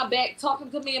behind my back,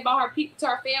 talking to me about her people, to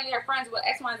her family, her friends with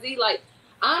X, Y, and Z. Like,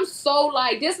 I'm so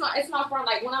like this. It's my friend.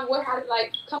 Like when I'm with her,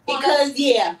 like come on, because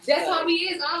that's how he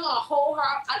is. I'm gonna hold her.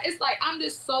 It's like I'm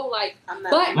just so like. I'm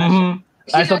not. But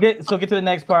all right, so get to the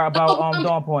next part about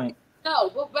Dawn Point.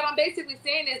 No, but I'm basically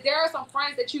saying is there are some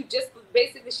friends that you just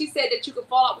basically. She said that you could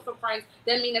fall out with some friends.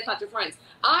 That mean that's not your friends.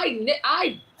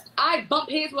 I bump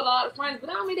heads with a lot of friends, but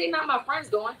I don't mean they're not my friends,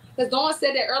 Dawn. Because Dawn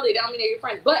said that earlier. That don't mean they're your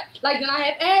friends. But like then I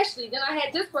have Ashley, then I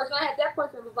had this person, I had that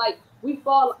person. It was like we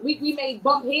may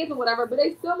bump heads or whatever, but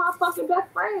they still my fucking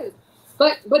best friends.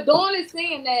 But Dawn is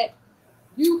saying that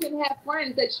you can have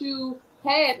friends that you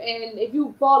have, and if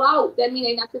you fall out, that mean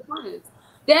they're not your friends.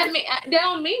 That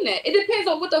don't mean that. It depends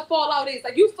on what the fallout is.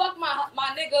 Like you fuck my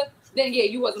nigga, then yeah,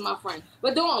 you wasn't my friend.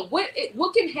 But Dawn,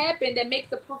 what can happen that makes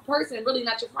the person really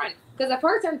not your friend? Because a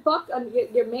person fucked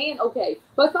your man, okay.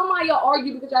 But somebody y'all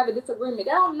argue because you have a disagreement.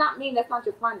 That don't not mean that's not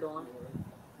your friend, Dawn.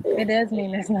 It does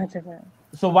mean that's not your friend.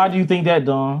 So why do you think that,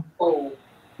 Dawn?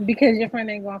 Because your friend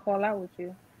ain't gonna fall out with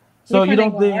you. So you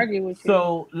don't think?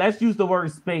 So let's use the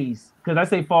word space, because I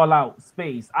say fall out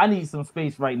space. I need some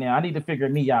space right now. I need to figure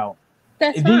me out.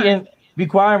 That's fine.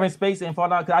 Requiring space and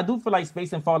fallout, because I do feel like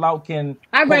space and fallout can.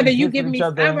 I'd rather you give me.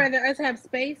 I'd rather us have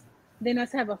space than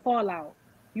us have a fallout.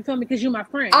 You feel me? Because you're my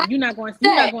friend. You're not going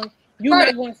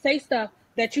to say stuff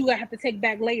that you have to take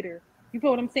back later. You feel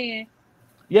what I'm saying?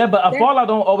 Yeah, but a fallout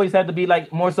don't always have to be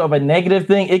like more so of a negative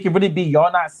thing. It can really be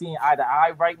y'all not seeing eye to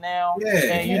eye right now. Yeah,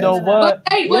 and you know what?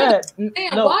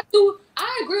 Why do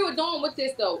I agree with Dawn with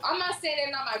this though? I'm not saying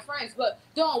they're not my friends, but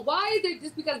Dawn, why is it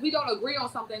just because we don't agree on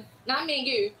something? Not me and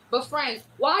you, but friends.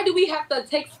 Why do we have to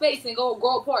take space and go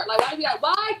grow apart? Like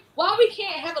why we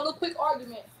can't have a little quick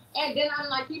argument? And then I'm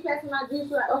like, keep passing my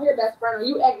juice. Like, oh, here, best friend, or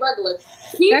you act regular.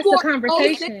 That's a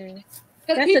conversation.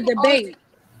 That's a debate.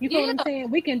 You know what I'm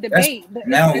saying? We can debate.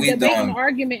 Now debate and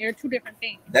argument are two different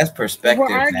things. That's perspective.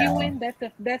 We're arguing. Now.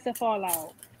 That's a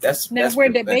fallout. Now we're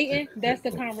debating. That's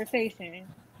the conversation.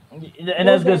 And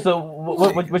that's good. So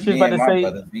what you about to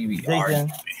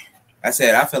say? I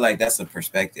said I feel like that's a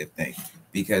perspective thing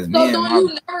because go ahead.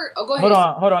 Hold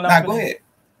on. Go ahead.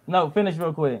 No, finish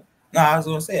real quick. No, I was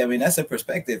gonna say. I mean, that's a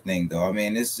perspective thing, though. I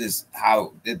mean, it's just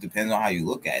how it depends on how you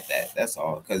look at that. That's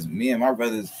all. Because me and my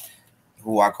brothers,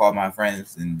 who I call my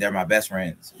friends, and they're my best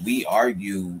friends, we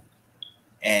argue,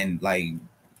 and like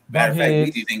matter of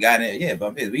fact, we even got in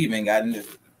bump heads. We even got into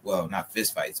not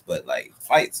fist fights, but like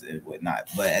fights and whatnot.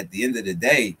 But at the end of the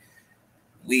day,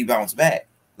 we bounce back.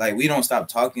 Like we don't stop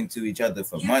talking to each other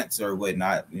for months or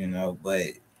whatnot, you know.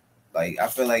 But like I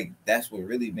feel like that's what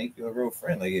really makes you a real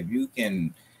friend. Like if you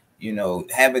can, you know,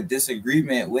 have a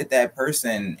disagreement with that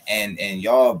person and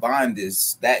y'all bond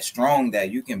is that strong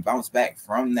that you can bounce back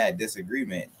from that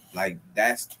disagreement, like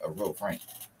that's a real friend.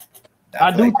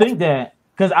 I do think that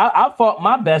because I fought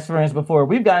my best friends before.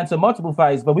 We've gotten into multiple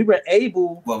fights, but we were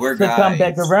able to come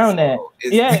back around that.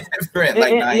 Yeah, different,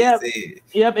 like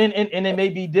yep, and it may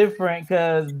be different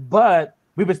but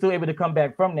we were still able to come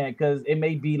back from that because it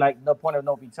may be like no point of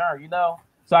no return, you know.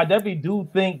 So I definitely do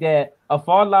think that a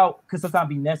fallout could sometimes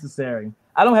be necessary.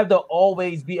 I don't have to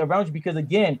always be around you because,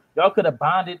 again, y'all could have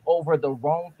bonded over the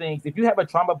wrong things. If you have a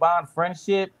trauma bond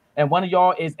friendship and one of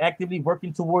y'all is actively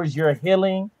working towards your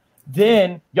healing,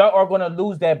 then y'all are going to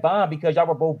lose that bond because y'all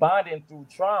were both bonding through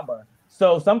trauma.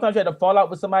 So sometimes you have to fall out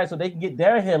with somebody so they can get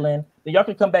their healing. Then y'all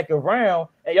can come back around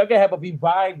and y'all can have a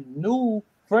revived new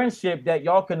friendship that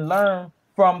y'all can learn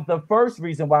from the first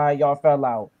reason why y'all fell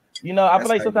out. You know, I feel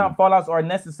like sometimes fallouts are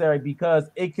necessary because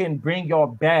it can bring y'all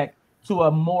back to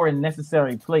a more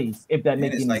necessary place, if that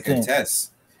makes any sense. It's like a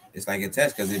test. It's like a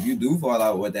test because if you do fall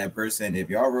out with that person, if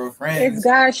y'all real friends, it's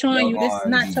God showing you this is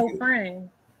not your friend.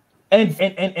 And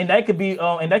that could be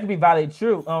valid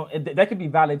true. That could be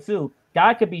valid too.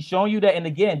 God could be showing you that, and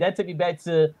again, that took me back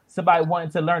to somebody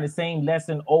wanting to learn the same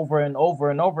lesson over and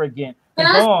over and over again.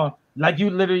 And like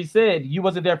you literally said, you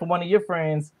wasn't there for one of your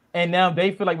friends, and now they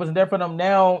feel like wasn't there for them.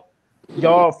 Now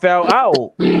y'all fell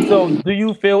out. So do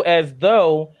you feel as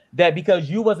though that because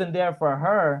you wasn't there for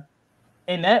her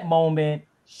in that moment,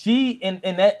 she in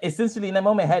that essentially in that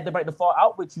moment had the right to fall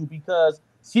out with you because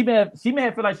she may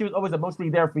have felt like she was always emotionally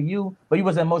there for you, but you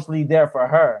wasn't emotionally there for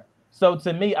her. So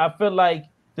to me, I feel like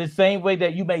the same way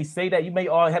that you may say that, you may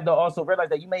all have to also realize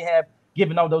that you may have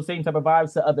given all those same type of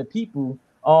vibes to other people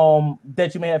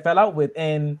that you may have fell out with,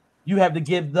 and you have to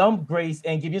give them grace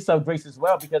and give yourself grace as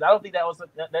well, because I don't think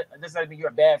that necessarily mean you're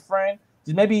a bad friend.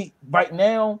 Just maybe right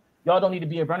now y'all don't need to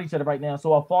be around each other right now.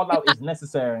 So a fallout is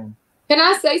necessary. Can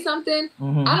I say something?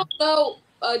 Mm-hmm. I don't know,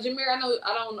 Jermir.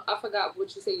 I forgot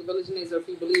what you say your religion is or if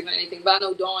you believe in anything. But I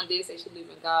know Dawn did say she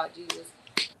believed in God, Jesus,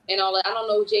 and all that. I don't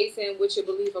know, Jason, what you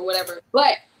believe or whatever.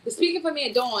 But speaking for me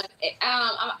and Dawn,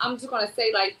 I'm just gonna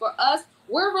say, like, for us,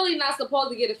 we're really not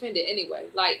supposed to get offended anyway.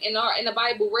 Like in the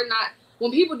Bible, we're not.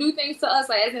 When people do things to us,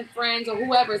 like as in friends or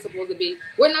whoever it's supposed to be,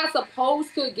 we're not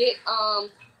supposed to get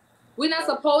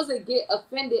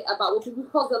offended about what people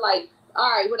supposed to, like, all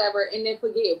right, whatever, and then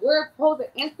forgive. We're supposed to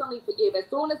instantly forgive. As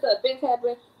soon as the offense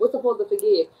happens, we're supposed to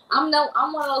forgive. I'm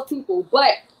one of those people,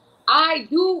 but I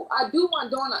do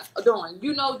want Dawn.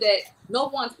 You know that no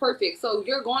one's perfect, so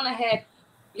you're gonna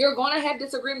have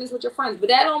disagreements with your friends, but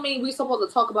that don't mean we're supposed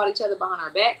to talk about each other behind our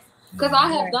backs. Because I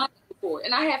have done it before,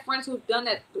 and I have friends who've done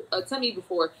that to me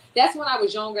before. That's when I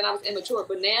was younger and I was immature,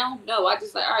 but now, no, I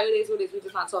just like, all right, it is what it is. We're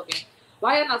just not talking.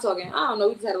 Why are you not talking? I don't know.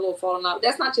 We just had a little falling out.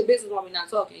 That's not your business why we're not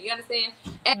talking. You understand?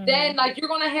 And then, like, you're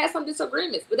gonna have some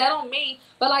disagreements, but that don't mean.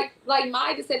 But like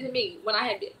Maya just said to me when I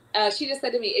had, she just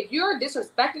said to me, if you're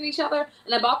disrespecting each other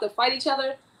and about to fight each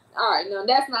other, all right, no,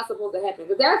 that's not supposed to happen.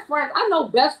 Because there's friends. I know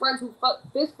best friends who fought.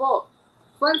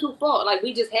 Friends who fought. Like,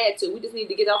 we just had to. We just need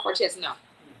to get off our chest now.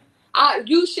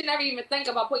 You should never even think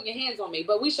about putting your hands on me,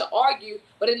 but we should argue.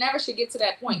 But it never should get to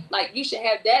that point. Like, you should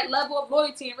have that level of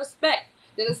loyalty and respect.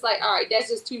 Then it's like, all right, that's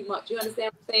just too much. You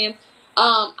understand what I'm saying?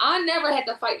 I never had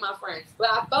to fight my friends, but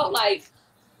I felt like,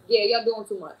 yeah, y'all doing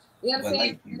too much. You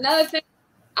understand? Another thing,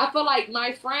 I feel like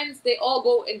my friends, they all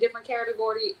go in different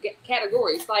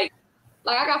categories. Like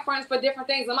I got friends for different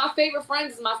things, and my favorite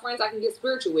friends is my friends I can get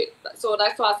spiritual with. So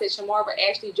that's why I said Shamarva,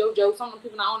 Ashley, JoJo, some of the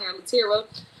people not on there, Latira.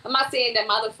 I'm not saying that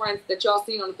my other friends that y'all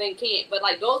seen on the thing can't, but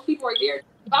like those people right there.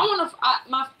 If I want to,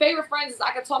 my favorite friends is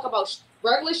I can talk about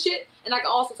regular shit, and I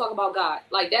can also talk about God.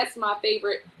 Like, that's my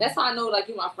favorite. That's how I know, like,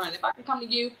 you my friend. If I can come to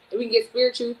you and we can get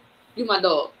spiritual, you my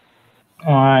dog.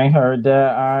 I heard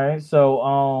that. All right.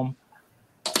 So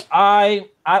I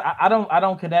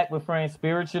don't connect with friends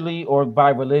spiritually or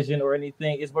by religion or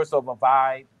anything. It's more so of a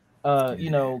vibe,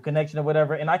 connection or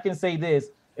whatever. And I can say this: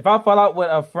 if I fall out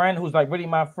with a friend who's like really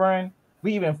my friend,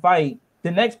 we even fight, the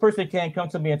next person can't come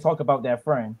to me and talk about that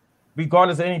friend,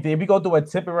 regardless of anything. If we go through a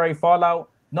temporary fallout,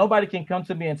 nobody can come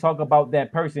to me and talk about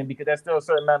that person because there's still a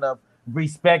certain amount of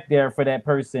respect there for that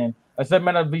person, a certain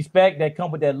amount of respect that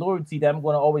comes with that loyalty that I'm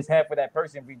going to always have for that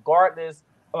person, regardless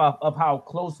of how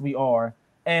close we are.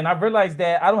 And I realized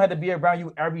that I don't have to be around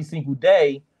you every single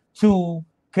day to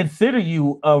consider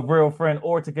you a real friend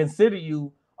or to consider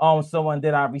you someone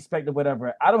that I respect or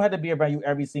whatever. I don't have to be around you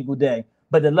every single day,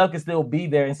 but the love can still be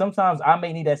there. And sometimes I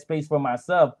may need that space for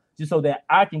myself just so that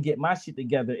I can get my shit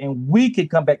together and we can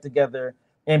come back together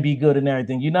and be good and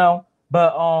everything,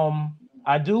 But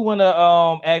I do want to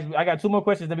ask. I got two more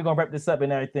questions. Then we're gonna wrap this up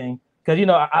and everything. Because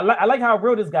I like how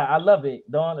real this guy. I love it,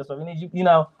 Dawn. That's what we need you.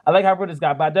 I like how real this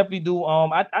guy. But I definitely do.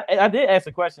 I did ask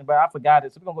a question, but I forgot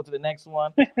it. So we're gonna go to the next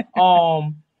one.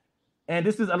 And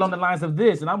this is along the lines of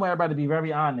this, and I want everybody to be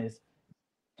very honest.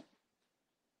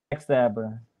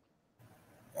 Backstabber.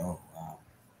 Oh wow.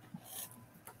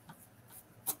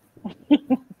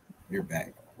 You're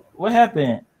back. What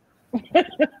happened?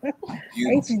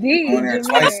 You HD on there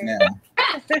twice now.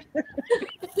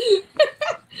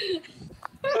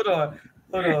 Hold on.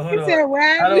 He said, "What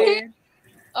happened?"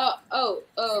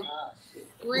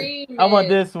 Screaming. I want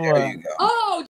this one. There you go. Oh,